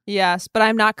 Yes, but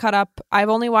I'm not caught up. I've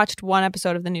only watched one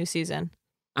episode of the new season.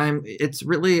 It's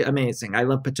really amazing. I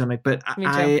love Potomac, but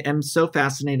I am so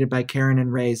fascinated by Karen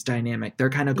and Ray's dynamic. They're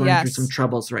kind of going through some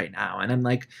troubles right now. And I'm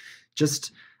like,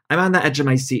 I'm on the edge of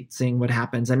my seat seeing what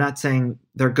happens. I'm not saying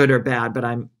they're good or bad, but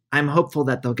I'm hopeful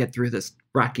that they'll get through this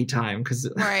rocky time because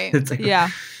it's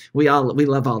like, we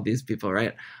love all these people,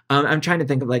 right? I'm trying to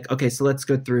think of like, okay, so let's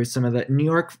go through some of the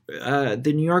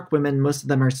New York women. Most of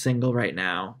them are single right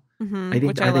now. I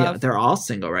think they're all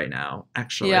single right now,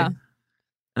 actually. Yeah.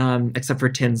 Except for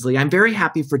Tinsley. I'm very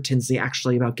happy for Tinsley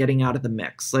actually about getting out of the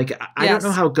mix. Like, I don't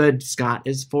know how good Scott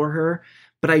is for her,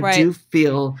 but I do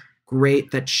feel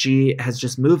great that she has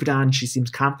just moved on. She seems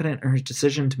confident in her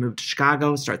decision to move to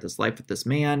Chicago, start this life with this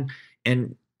man.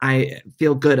 And I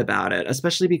feel good about it,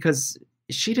 especially because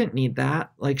she didn't need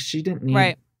that. Like, she didn't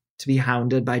need to be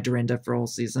hounded by Dorinda for a whole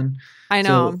season. I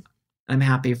know. So I'm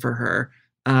happy for her.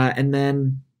 And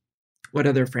then what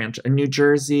other franchise? New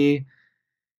Jersey.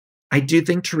 I do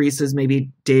think Teresa's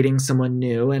maybe dating someone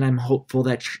new, and I'm hopeful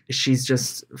that she's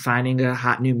just finding a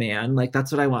hot new man. Like,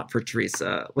 that's what I want for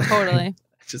Teresa. Totally.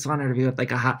 I just want her to be with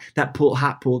like a hot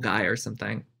pool guy or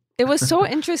something. It was so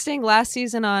interesting last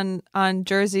season on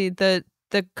Jersey, the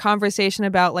conversation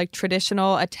about like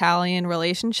traditional Italian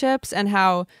relationships and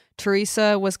how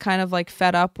Teresa was kind of like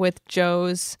fed up with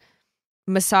Joe's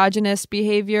misogynist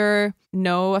behavior.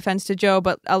 No offense to Joe,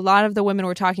 but a lot of the women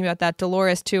were talking about that.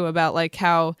 Dolores too, about like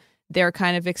how they're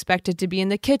kind of expected to be in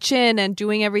the kitchen and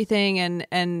doing everything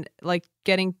and like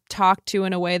getting talked to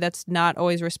in a way that's not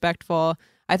always respectful.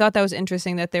 I thought that was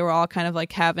interesting that they were all kind of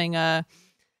like having a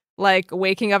like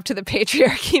waking up to the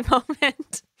patriarchy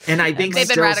moment. And I think they've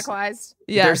been radicalized.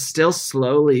 Yeah, they're still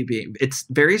slowly it's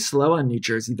very slow on New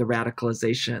Jersey, the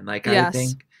radicalization. Like, I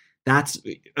think that's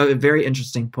a very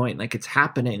interesting point. Like, it's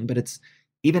happening, but it's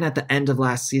even at the end of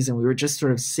last season, we were just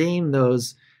sort of seeing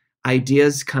those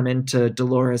ideas come into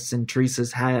Dolores and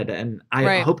Teresa's head. And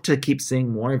I hope to keep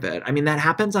seeing more of it. I mean, that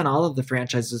happens on all of the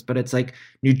franchises, but it's like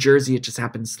New Jersey, it just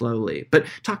happens slowly. But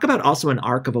talk about also an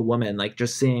arc of a woman, like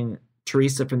just seeing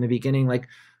Teresa from the beginning, like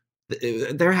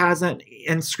there hasn't,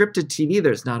 in scripted TV,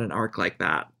 there's not an arc like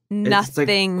that.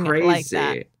 Nothing like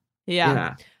that.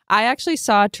 Yeah. I actually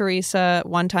saw Teresa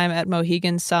one time at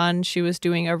Mohegan Sun. She was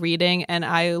doing a reading and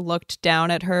I looked down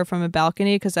at her from a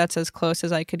balcony because that's as close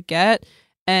as I could get.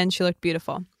 And she looked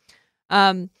beautiful.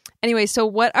 Anyway, so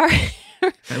what are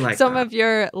some of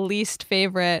your least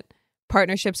favorite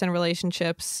partnerships and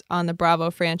relationships on the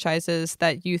Bravo franchises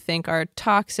that you think are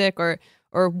toxic or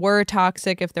were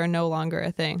toxic if they're no longer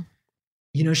a thing?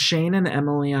 You know, Shane and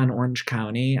Emily on Orange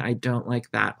County, I don't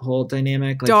like that whole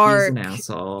dynamic. Like, dark. He's an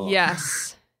asshole.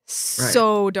 Yes.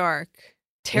 So dark.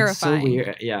 Terrifying. It's so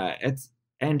weird. Yeah.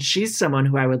 And she's someone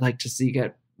who I would like to see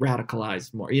get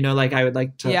radicalized more. You know, like I would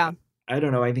like to, I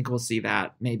don't know. I think we'll see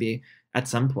that maybe at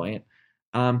some point.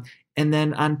 And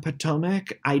then on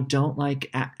Potomac, I don't like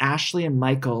Ashley and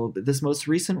Michael. This most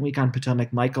recent week on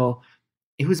Potomac, Michael,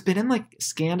 who's been in like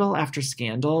scandal after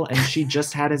scandal, and she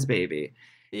just had his baby.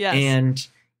 Yes. And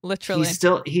literally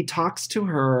he talks to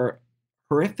her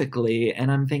horrifically.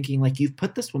 And I'm thinking, like, you've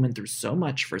put this woman through so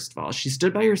much, first of all. She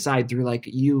stood by your side through like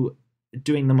you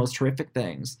doing the most horrific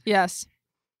things. Yes.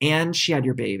 And she had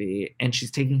your baby and she's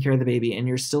taking care of the baby and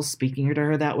you're still speaking to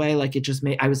her that way. Like, it just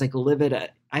I was like livid.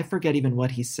 I forget even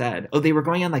what he said. Oh, they were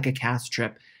going on like a cast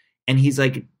trip and he's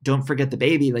like, don't forget the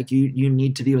baby. Like, you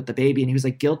need to be with the baby. And he was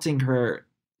like guilting her,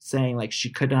 saying like she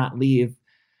could not leave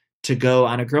to go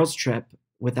on a girls' trip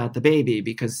without the baby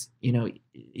because, you know,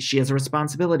 she has a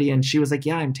responsibility. And she was like,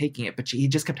 yeah, I'm taking it. But he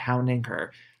just kept hounding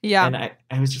her. Yeah. And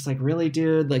I was just like, really,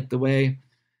 dude? Like, the way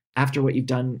after what you've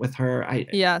done with her,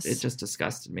 it just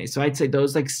disgusted me. So I'd say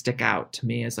those like stick out to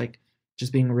me as like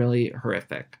just being really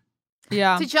horrific.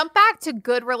 Yeah. To jump back to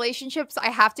good relationships, I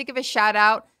have to give a shout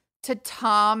out to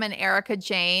Tom and Erica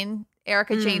Jane.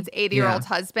 Erika Jayne's 80-year-old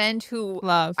husband, who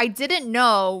I didn't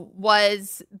know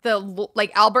was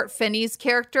like Albert Finney's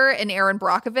character in Aaron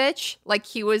Brockovich. Like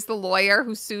he was the lawyer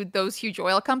who sued those huge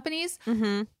oil companies.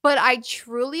 Mm-hmm. But I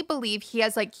truly believe he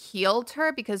has like healed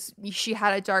her because she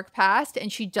had a dark past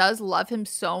and she does love him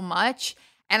so much.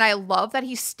 And I love that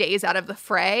he stays out of the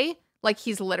fray. Like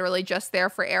he's literally just there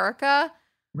for Erika.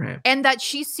 Right. And that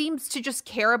she seems to just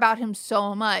care about him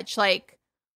so much. Like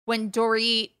when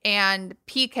Dorit and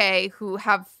PK, who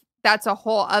have, that's a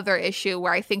whole other issue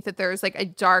where I think that there's like a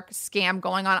dark scam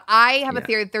going on. I have a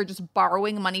theory that they're just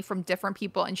borrowing money from different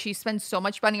people. And she spends so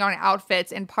much money on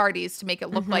outfits and parties to make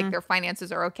it look like their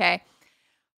finances are okay.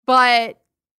 But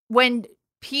when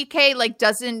PK like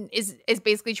is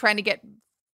basically trying to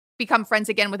become friends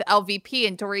again with LVP,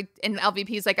 and Dorit and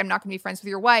LVP is like, I'm not going to be friends with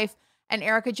your wife. And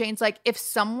Erika Jayne's like, if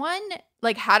someone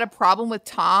like had a problem with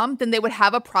Tom, then they would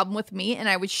have a problem with me and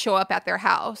I would show up at their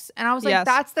house. And I was like,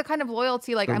 that's the kind of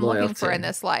loyalty like I'm looking for in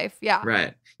this life. Yeah.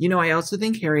 Right. You know, I also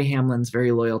think Harry Hamlin's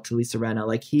very loyal to Lisa Rinna.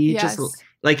 Like he just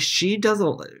like she does a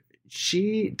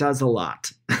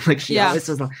lot. Like she always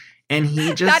does a lot. And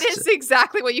he just that is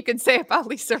exactly what you can say about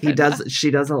Lisa Rinna.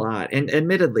 She does a lot. And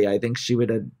admittedly, I think she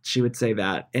would say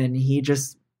that. And he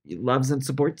just loves and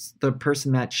supports the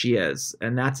person that she is,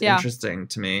 and that's interesting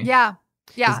to me. Yeah,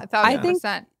 1,000%. I think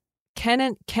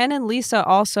Ken and Lisa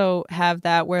also have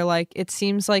that, where like it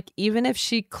seems like even if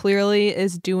she clearly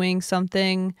is doing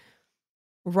something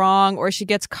wrong, or she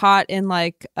gets caught in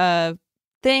like a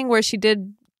thing where she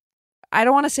did, I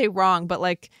don't want to say wrong, but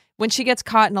like when she gets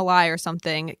caught in a lie or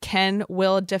something, Ken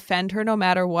will defend her no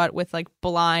matter what with like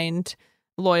blind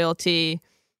loyalty,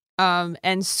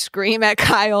 and scream at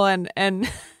Kyle and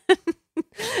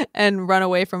and run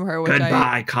away from her.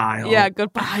 Goodbye, Kyle. Yeah,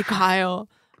 goodbye, Kyle.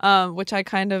 Which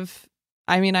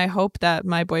I hope that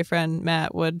my boyfriend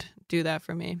Matt would do that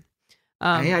for me.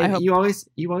 I hope you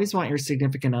always want your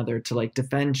significant other to like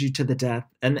defend you to the death,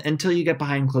 and until you get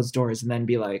behind closed doors, and then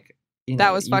be like, you know,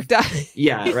 that was fucked up.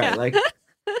 Yeah, right. Like,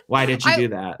 why did you do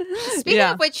that? Speaking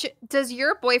of which, does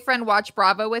your boyfriend watch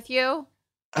Bravo with you?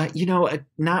 You know,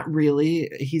 not really.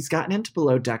 He's gotten into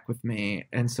Below Deck with me,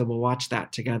 and so we'll watch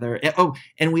that together.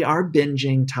 And we are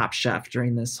binging Top Chef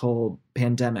during this whole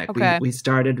pandemic. Okay. We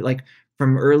started like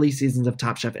from early seasons of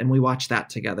Top Chef, and we watch that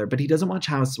together. But he doesn't watch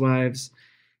Housewives.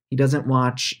 He doesn't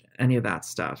watch any of that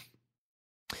stuff.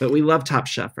 But we love Top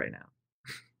Chef right now.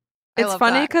 It's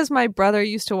funny because my brother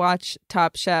used to watch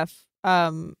Top Chef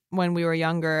when we were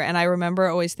younger, and I remember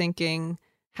always thinking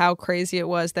how crazy it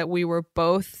was that we were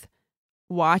both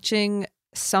watching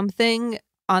something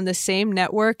on the same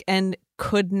network and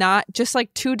could not, just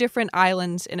like two different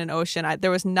islands in an ocean.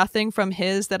 There was nothing from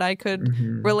his that I could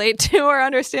relate to or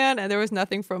understand, and there was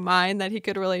nothing from mine that he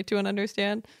could relate to and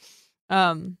understand.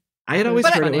 I had always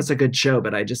heard it was a good show,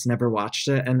 but I just never watched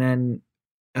it. And then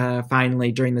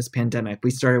finally during this pandemic,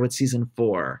 we started with season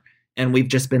 4, and we've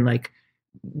just been like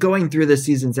going through the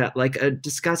seasons at like a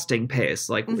disgusting pace,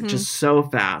 like just so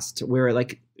fast. We're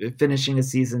like finishing the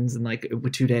seasons in like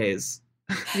 2 days.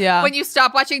 Yeah. When you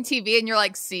stop watching TV and you're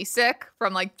like seasick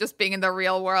from like just being in the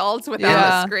real world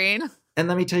without a screen. And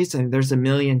let me tell you something, there's a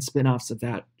million spin-offs of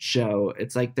that show.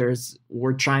 It's like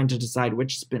we're trying to decide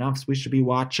which spin-offs we should be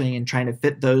watching and trying to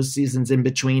fit those seasons in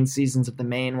between seasons of the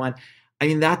main one. I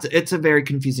mean, it's a very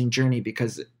confusing journey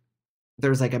because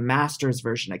there's like a master's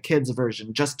version, a kid's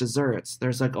version, Just Desserts.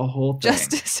 There's like a whole thing. Just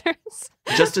Desserts.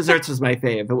 Just Desserts was my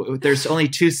fave. There's only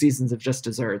 2 seasons of Just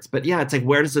Desserts. But yeah, it's like,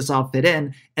 where does this all fit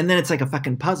in? And then it's like a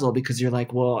fucking puzzle because you're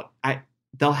like, well,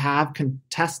 they'll have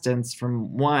contestants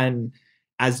from one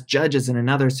as judges in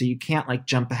another, so you can't like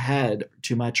jump ahead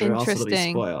too much or else it'll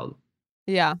be spoiled.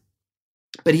 Yeah.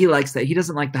 But he likes that. He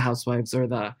doesn't like the Housewives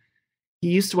he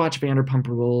used to watch Vanderpump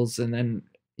Rules, and then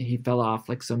he fell off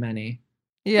like so many.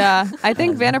 Yeah, I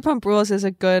think Vanderpump Rules is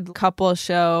a good couple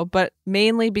show, but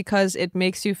mainly because it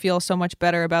makes you feel so much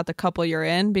better about the couple you're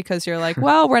in, because you're like,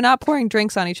 well, we're not pouring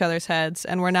drinks on each other's heads,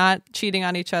 and we're not cheating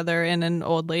on each other in an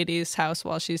old lady's house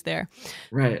while she's there.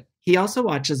 Right. He also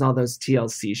watches all those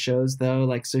TLC shows, though.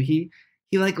 Like, so he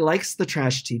like likes the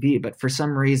trash TV, but for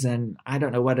some reason, I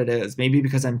don't know what it is. Maybe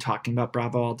because I'm talking about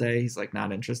Bravo all day, he's like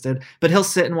not interested. But he'll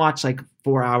sit and watch like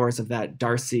 4 hours of that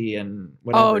Darcy and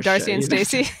whatever. Oh, Darcy shit, and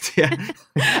Stacey. Yeah,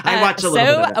 I watch a little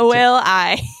bit of that so will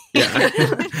I.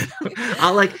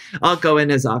 Yeah. I'll go in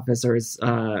his office or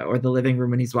the living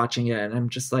room when he's watching it, and I'm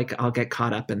just like, I'll get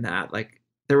caught up in that. Like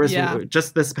there was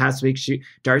just this past week,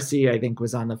 Darcy I think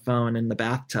was on the phone in the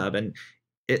bathtub, and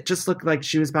it just looked like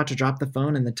she was about to drop the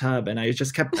phone in the tub, and I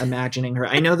just kept imagining her.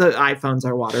 I know the iPhones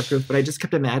are waterproof, but I just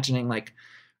kept imagining like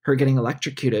her getting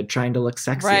electrocuted trying to look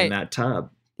sexy in that tub.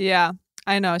 Yeah.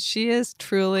 I know. She is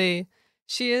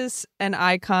an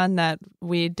icon that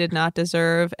we did not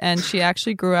deserve. And she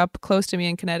actually grew up close to me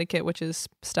in Connecticut, which is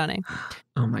stunning.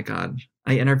 Oh my God.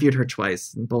 I interviewed her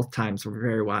twice and both times were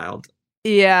very wild.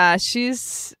 Yeah,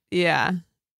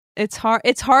 It's hard.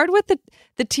 It's hard with the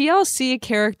TLC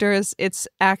characters. It's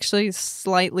actually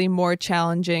slightly more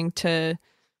challenging to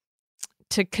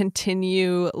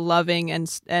continue loving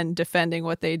and defending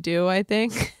what they do, I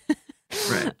think.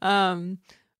 Right.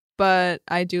 But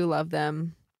I do love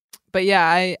them. But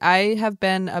yeah, I have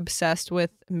been obsessed with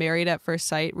Married at First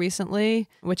Sight recently,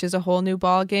 which is a whole new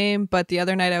ball game. But the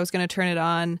other night I was going to turn it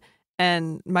on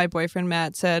and my boyfriend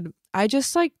Matt said, I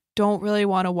just don't really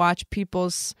want to watch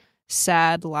people's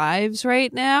sad lives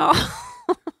right now.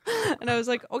 And I was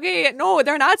like, okay, no,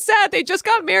 they're not sad. They just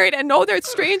got married and no, they're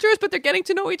strangers, but they're getting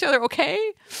to know each other.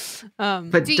 Okay.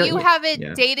 But do you have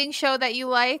a dating show that you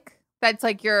like? That's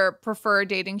your preferred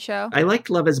dating show? I liked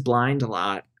Love is Blind a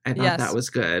lot. I thought that was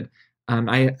good.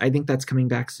 I think that's coming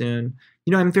back soon.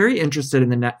 I'm very interested in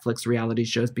the Netflix reality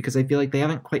shows because I feel like they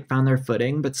haven't quite found their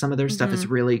footing, but some of their stuff is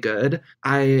really good.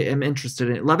 I am interested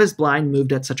in it. Love is Blind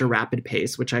moved at such a rapid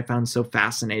pace, which I found so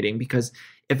fascinating because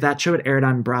if that show had aired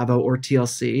on Bravo or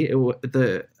TLC,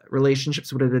 the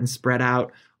relationships would have been spread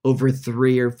out over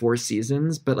 3 or 4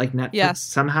 seasons, but Netflix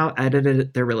somehow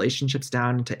edited their relationships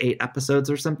down into 8 episodes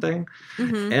or something.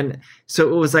 Mm-hmm. And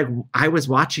so it was I was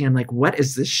watching, I'm like, what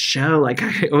is this show?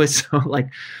 I was so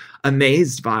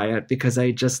amazed by it because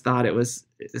I just thought it was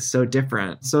so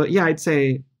different. So yeah, I'd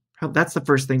say that's the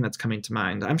first thing that's coming to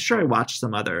mind. I'm sure I watched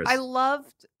some others. I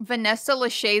loved Vanessa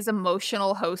Lachey's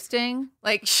emotional hosting.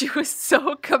 She was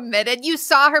so committed. You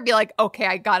saw her be like, okay,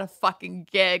 I got a fucking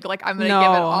gig. I'm going to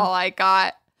give it all I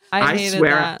got. I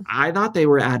swear, that. I thought they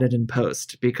were added in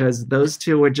post because those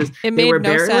two were just, it made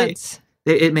no sense.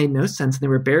 It made no sense. They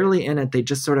were barely in it. They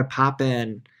just sort of pop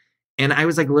in. And I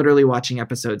was literally watching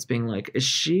episodes being like, is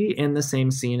she in the same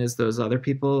scene as those other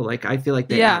people? I feel like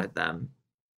they added them.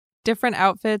 Different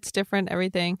outfits, different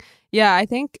everything. Yeah, I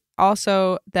think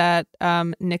also that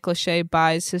Nick Lachey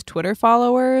buys his Twitter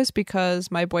followers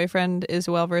because my boyfriend is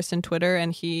well versed in Twitter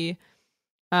and he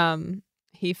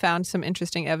found some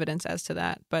interesting evidence as to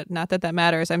that. But not that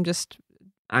matters.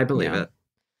 I believe it.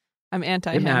 I'm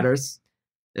anti him.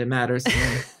 It matters.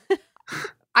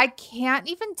 I can't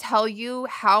even tell you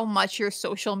how much your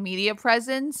social media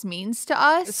presence means to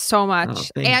us. So much.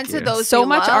 And to those so we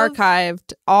much love.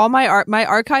 Archived. All my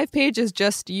archive page is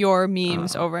just your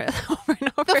memes over and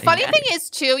over. The funny thing is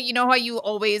too, you know how you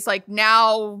always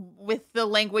now with the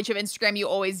language of Instagram, you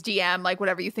always DM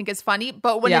whatever you think is funny.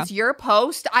 But when it's your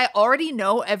post, I already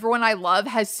know everyone I love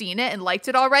has seen it and liked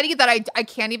it already that I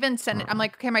can't even send it. I'm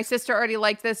like, okay, my sister already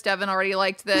liked this. Devin already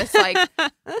liked this.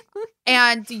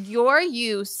 And your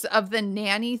use of the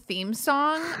Nanny theme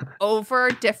song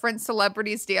over different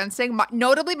celebrities dancing,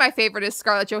 notably my favorite is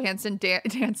Scarlett Johansson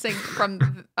dancing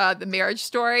from the Marriage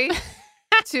Story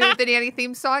to the Nanny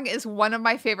theme song is one of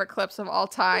my favorite clips of all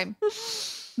time.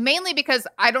 Mainly because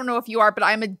I don't know if you are, but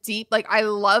I'm a deep, I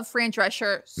love Fran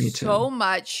Drescher so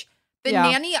much. The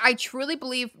Nanny, I truly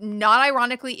believe, not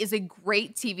ironically, is a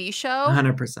great TV show.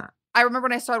 100%. I remember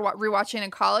when I started rewatching in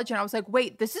college and I was like,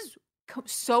 wait, this is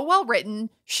so well written.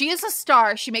 She is a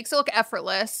star. She makes it look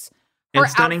effortless. Her and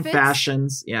stunning outfits,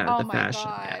 fashions. Oh the fashion.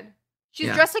 God. Yeah.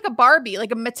 She's dressed like a Barbie,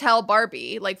 like a Mattel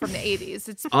Barbie, from the 80s.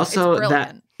 It's also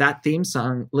it's that theme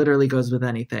song literally goes with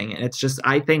anything. And it's just,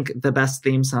 I think, the best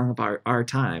theme song of our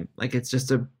time. It's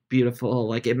just a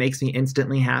beautiful, it makes me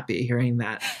instantly happy hearing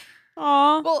that.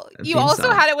 Aww. Well, you also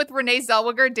had it with Renee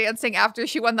Zellweger dancing after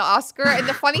she won the Oscar. And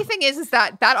the funny thing is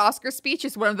that Oscar speech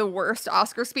is one of the worst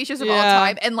Oscar speeches of all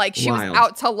time. And she was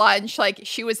out to lunch,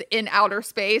 she was in outer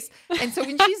space. And so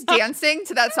when she's dancing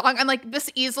to that song, I'm like,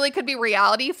 this easily could be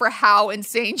reality for how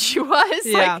insane she was.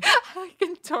 Yeah. I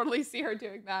can totally see her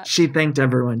doing that. She thanked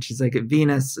everyone. She's like,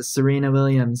 Venus, Serena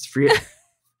Williams, Frida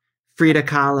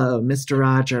Kahlo, Mr.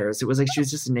 Rogers. It was she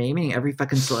was just naming every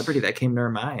fucking celebrity that came to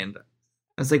her mind.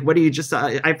 I was like, what do you just...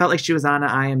 I felt like she was on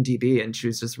IMDb and she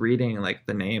was just reading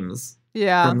the names.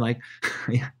 Yeah. From it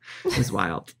was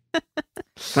wild.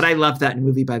 But I love that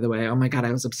movie, by the way. Oh my God,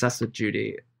 I was obsessed with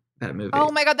Judy, that movie.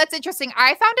 Oh my God, that's interesting.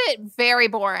 I found it very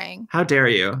boring. How dare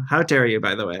you? How dare you,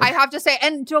 by the way? I have to say,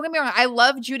 and don't get me wrong, I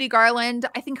love Judy Garland.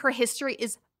 I think her history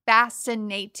is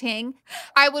fascinating.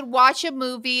 I would watch a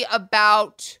movie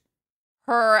about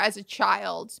her as a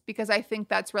child because I think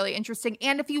that's really interesting.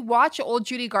 And if you watch old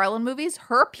Judy Garland movies,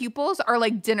 her pupils are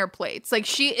like dinner plates.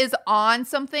 She is on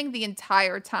something the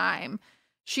entire time.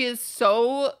 She is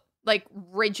so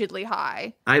rigidly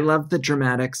high. I love the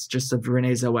dramatics just of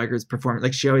Renee Zellweger's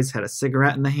performance. She always had a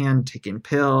cigarette in the hand, taking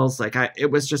pills.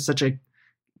 It was just such a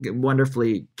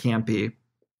wonderfully campy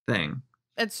thing.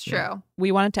 It's true.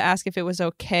 We wanted to ask if it was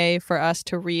okay for us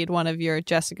to read one of your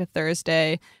Jessica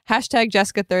Thursday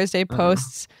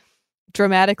posts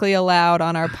dramatically aloud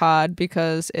on our pod,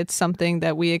 because it's something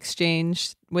that we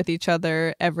exchange with each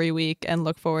other every week and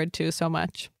look forward to so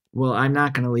much. Well, I'm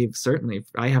not going to leave. Certainly,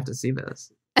 I have to see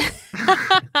this.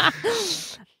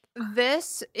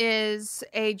 This is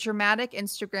a dramatic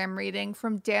Instagram reading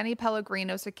from Danny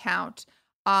Pellegrino's account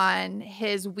on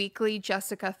his weekly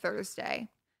Jessica Thursday.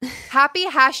 Happy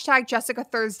 #Jessica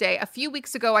Thursday. A few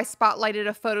weeks ago, I spotlighted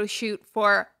a photo shoot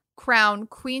for Crown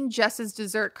Queen Jess's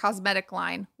dessert cosmetic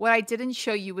line. What I didn't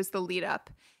show you was the lead up.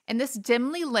 In this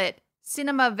dimly lit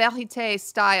cinema verite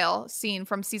style scene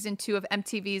from season 2 of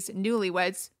MTV's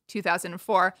Newlyweds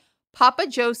 2004, Papa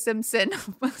Joe Simpson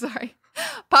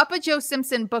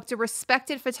booked a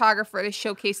respected photographer to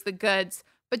showcase the goods,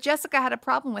 but Jessica had a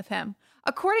problem with him.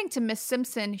 According to Miss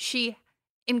Simpson, she,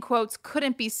 in quotes,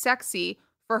 couldn't be sexy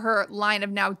for her line of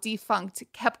now defunct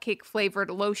cupcake-flavored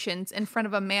lotions in front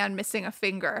of a man missing a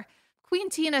finger. Queen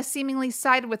Tina seemingly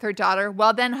sided with her daughter,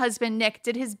 while then husband Nick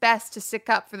did his best to stick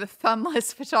up for the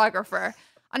thumbless photographer.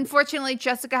 Unfortunately,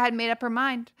 Jessica had made up her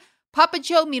mind. Papa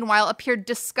Joe, meanwhile, appeared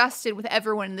disgusted with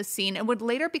everyone in the scene and would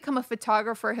later become a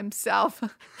photographer himself,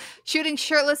 shooting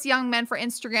shirtless young men for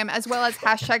Instagram as well as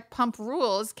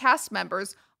 #PumpRules cast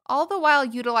members, all the while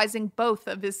utilizing both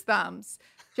of his thumbs.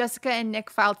 Jessica and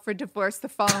Nick filed for divorce the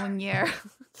following year.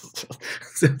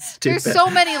 There's so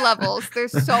many levels.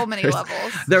 There's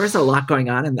levels. There was a lot going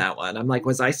on in that one. I'm like,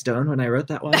 was I stoned when I wrote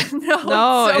that one?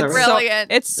 No, it's so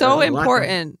brilliant. It's so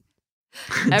important.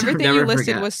 Everything you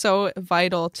listed was so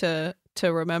vital to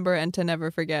remember and to never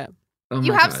forget. Oh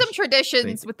you have some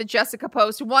traditions with the Jessica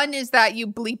post. One is that you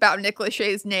bleep out Nick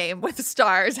Lachey's name with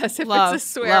stars as if it's a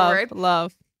swear word.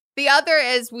 Love. The other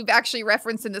is, we've actually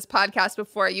referenced in this podcast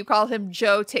before, you call him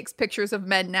Joe Takes Pictures of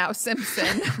Men Now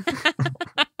Simpson.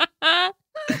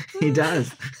 He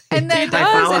does. And then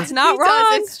it's not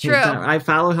wrong. It's true. I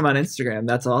follow him on Instagram.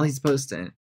 That's all he's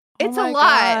posting. It's a lot.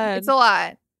 God. It's a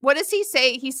lot. What does he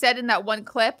say? He said in that one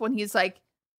clip when he's like,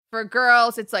 for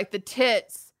girls, it's like the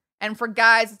tits. And for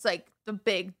guys, it's like the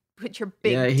big, put your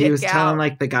big dick out. Yeah, he was telling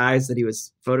like the guys that he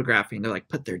was photographing, they're like,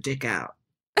 put their dick out.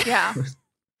 Yeah.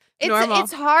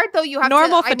 It's hard though. You have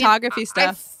normal photography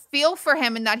stuff. I feel for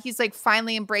him in that he's like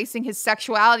finally embracing his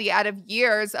sexuality out of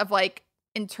years of like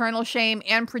internal shame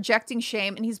and projecting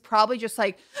shame, and he's probably just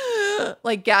like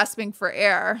gasping for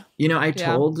air. You know,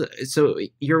 so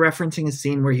you're referencing a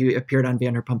scene where he appeared on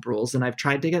Vanderpump Rules, and I've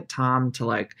tried to get Tom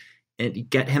to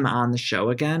get him on the show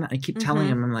again. I keep telling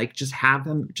him, I'm like, just have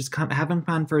him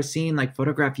on for a scene, like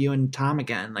photograph you and Tom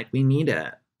again. Like, we need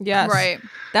it. Yes. Right.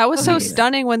 That was so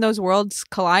stunning when those worlds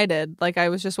collided. Like, I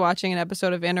was just watching an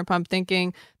episode of Vanderpump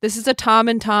thinking, this is a Tom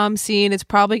and Tom scene. It's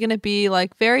probably going to be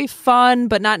like very fun,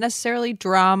 but not necessarily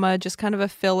drama, just kind of a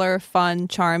filler, fun,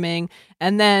 charming.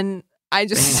 And then I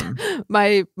just,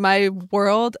 my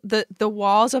world, the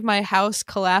walls of my house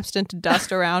collapsed into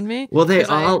dust around me. Well,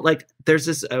 there's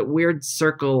this weird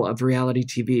circle of reality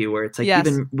TV where it's like,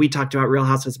 even we talked about Real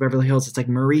Housewives of Beverly Hills. It's like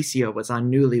Mauricio was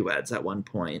on Newlyweds at one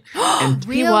point. And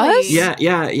really? He was?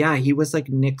 Yeah. He was like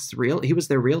he was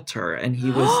their realtor. And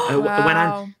he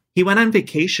was, he went on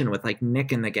vacation with like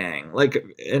Nick and the gang, like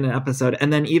in an episode.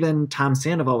 And then even Tom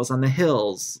Sandoval was on The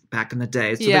Hills back in the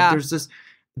day. So like there's this,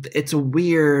 it's a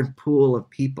weird pool of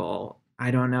people.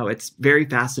 I don't know. It's very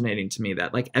fascinating to me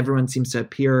that like everyone seems to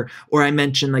appear, or I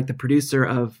mentioned like the producer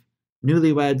of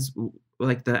Newlyweds,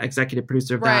 like the executive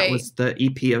producer of that was the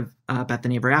EP of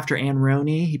Bethany Ever After, Anne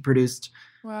Roney. He produced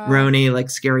Roney, like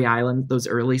Scary Island, those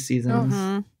early seasons.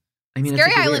 I mean,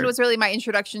 Scary Island was really my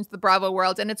introduction to the Bravo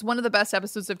world, and it's one of the best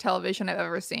episodes of television I've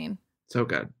ever seen. So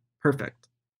good. Perfect.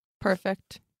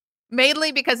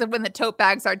 Mainly because of when the tote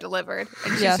bags are delivered.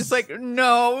 And she's just like,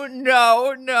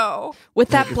 no. With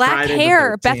that black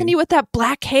hair. Bethany with that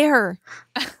black hair.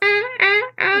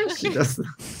 She does.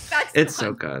 It's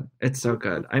so good. It's so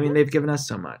good. I mean, they've given us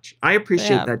so much. I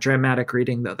appreciate that dramatic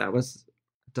reading, though. That was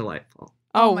delightful.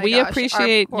 Oh, we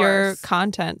appreciate your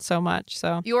content so much.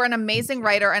 So you are an amazing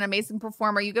writer, an amazing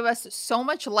performer. You give us so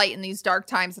much light in these dark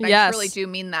times, and I really do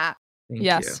mean that. Thank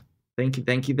you.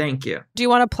 Thank you. Do you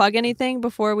want to plug anything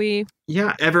before we?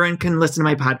 Yeah, everyone can listen to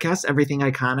my podcast, Everything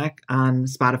Iconic, on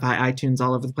Spotify, iTunes,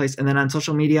 all over the place. And then on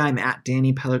social media, I'm at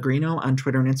Danny Pellegrino on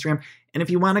Twitter and Instagram. And if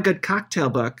you want a good cocktail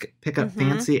book, pick up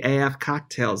Fancy AF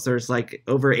Cocktails. There's like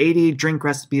over 80 drink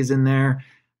recipes in there.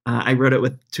 I wrote it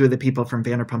with two of the people from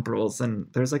Vanderpump Rules, and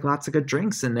there's like lots of good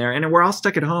drinks in there. And we're all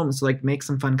stuck at home, so like make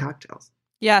some fun cocktails.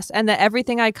 Yes, and the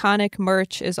Everything Iconic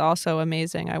merch is also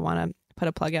amazing. I want to put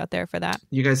a plug out there for that.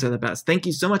 You guys are the best. Thank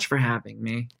you so much for having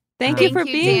me. Thank you for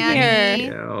being Danny.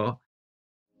 here.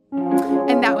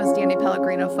 And that was Danny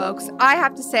Pellegrino, folks. I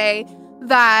have to say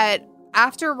that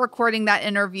after recording that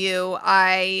interview,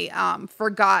 I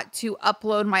forgot to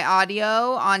upload my audio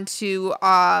onto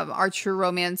our True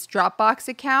Romance Dropbox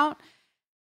account.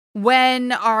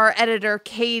 When our editor,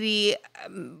 Katie,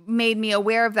 made me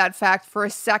aware of that fact, for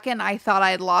a second, I thought I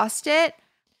had lost it.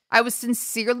 I was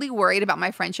sincerely worried about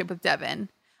my friendship with Devin.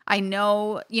 I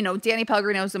know, Danny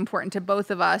Pellegrino is important to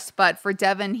both of us, but for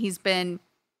Devin, he's been,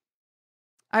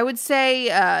 I would say,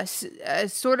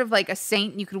 sort of like a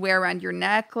saint you could wear around your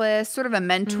necklace, sort of a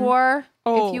mentor,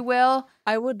 if you will.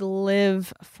 I would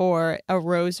live for a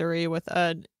rosary with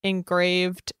an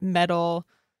engraved metal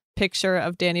picture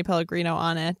of Danny Pellegrino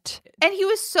on it. And he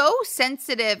was so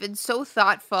sensitive and so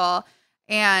thoughtful,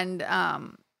 and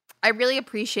I really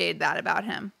appreciated that about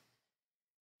him.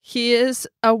 He is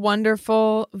a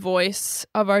wonderful voice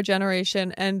of our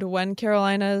generation, and when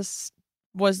Carolina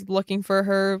was looking for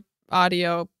her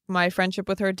audio, my friendship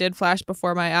with her did flash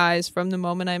before my eyes from the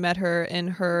moment I met her in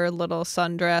her little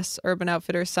sundress, Urban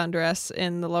Outfitters sundress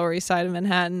in the Lower East Side of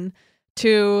Manhattan,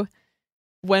 to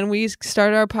when we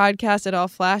started our podcast. It all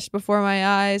flashed before my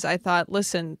eyes. I thought,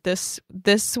 listen, this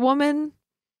woman,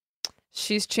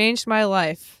 she's changed my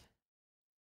life.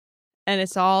 And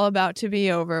it's all about to be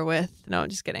over with. No, I'm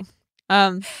just kidding.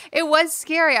 It was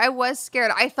scary. I was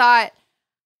scared. I thought,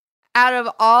 out of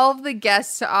all of the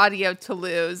guests audio to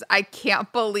lose, I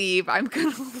can't believe I'm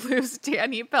going to lose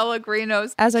Danny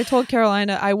Pellegrino's. As I told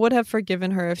Carolina, I would have forgiven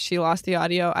her if she lost the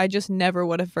audio. I just never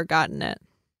would have forgotten it.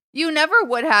 You never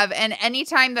would have. And any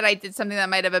time that I did something that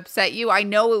might have upset you, I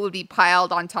know it would be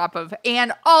piled on top of.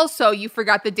 And also, you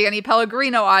forgot the Danny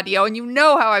Pellegrino audio, and you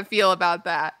know how I feel about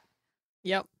that.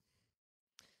 Yep.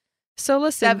 So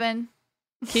listen, Devin,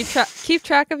 keep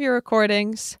track of your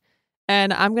recordings,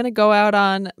 and I'm going to go out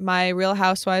on my Real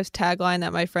Housewives tagline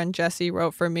that my friend Jesse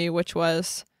wrote for me, which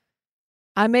was,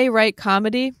 I may write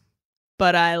comedy,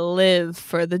 but I live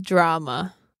for the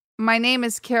drama. My name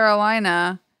is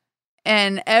Carolina,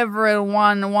 and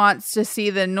everyone wants to see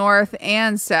the North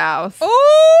and South.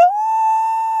 Oh!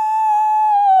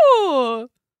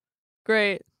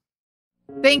 Great.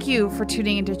 Thank you for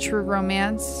tuning into True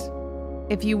Romance.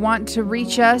 If you want to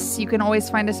reach us, you can always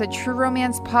find us at True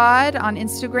Romance Pod on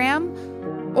Instagram,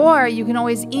 or you can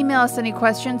always email us any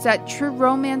questions at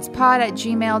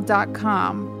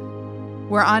trueromancepod@gmail.com.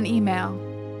 We're on email.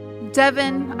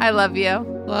 Devin, I love you.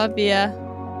 Love ya.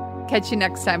 Catch you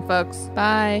next time, folks.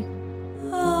 Bye.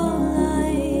 All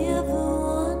I ever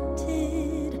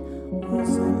wanted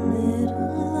was a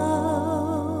little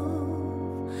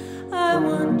love. I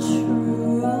want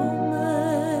true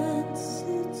romance,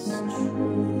 it's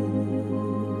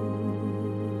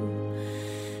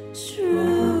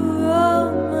true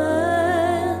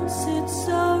romance, it's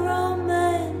so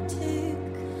romantic.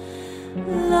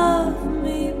 Love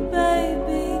me,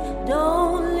 baby,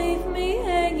 don't leave me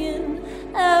hanging.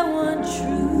 I want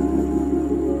true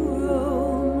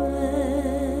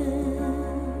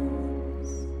romance.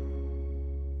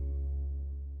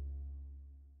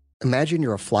 Imagine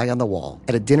you're a fly on the wall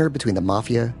at a dinner between the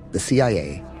mafia, the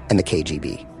CIA, and the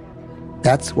KGB.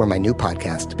 That's where my new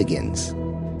podcast begins.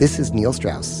 This is Neil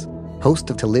Strauss, host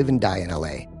of To Live and Die in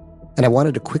LA, and I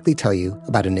wanted to quickly tell you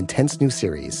about an intense new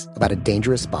series about a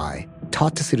dangerous spy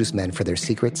taught to seduce men for their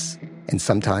secrets and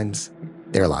sometimes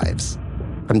their lives.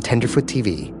 From Tenderfoot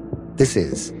TV, this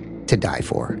is To Die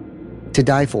For. To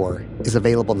Die For is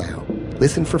available now.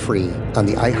 Listen for free on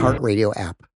the iHeartRadio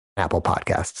app, Apple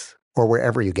Podcasts, or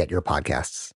wherever you get your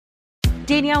podcasts.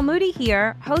 Danielle Moody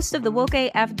here, host of the Woke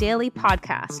AF Daily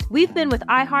podcast. We've been with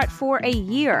iHeart for a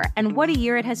year, and what a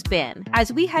year it has been.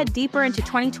 As we head deeper into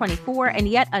 2024 and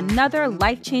yet another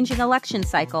life-changing election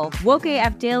cycle, Woke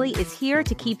AF Daily is here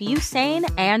to keep you sane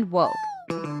and woke.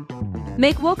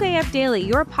 Make Woke AF Daily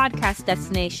your podcast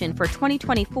destination for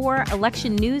 2024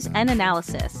 election news and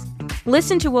analysis.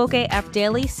 Listen to Woke AF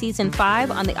Daily Season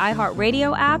 5 on the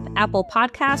iHeartRadio app, Apple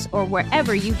Podcasts, or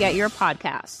wherever you get your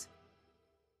podcasts.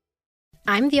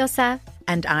 I'm Diosa.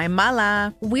 And I'm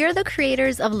Mala. We're the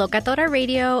creators of Locatora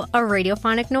Radio, a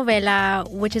radiophonic novela,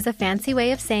 which is a fancy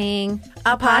way of saying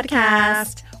a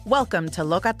podcast. Welcome to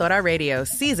Locatora Radio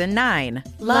Season 9.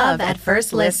 Love at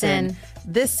First Listen.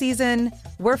 This season,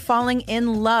 we're falling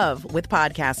in love with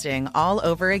podcasting all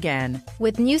over again.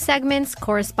 With new segments,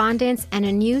 correspondence, and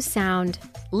a new sound.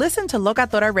 Listen to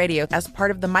Locatora Radio as part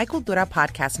of the My Cultura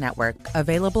Podcast Network.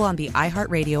 Available on the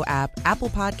iHeartRadio app, Apple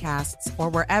Podcasts, or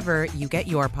wherever you get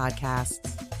your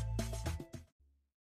podcasts.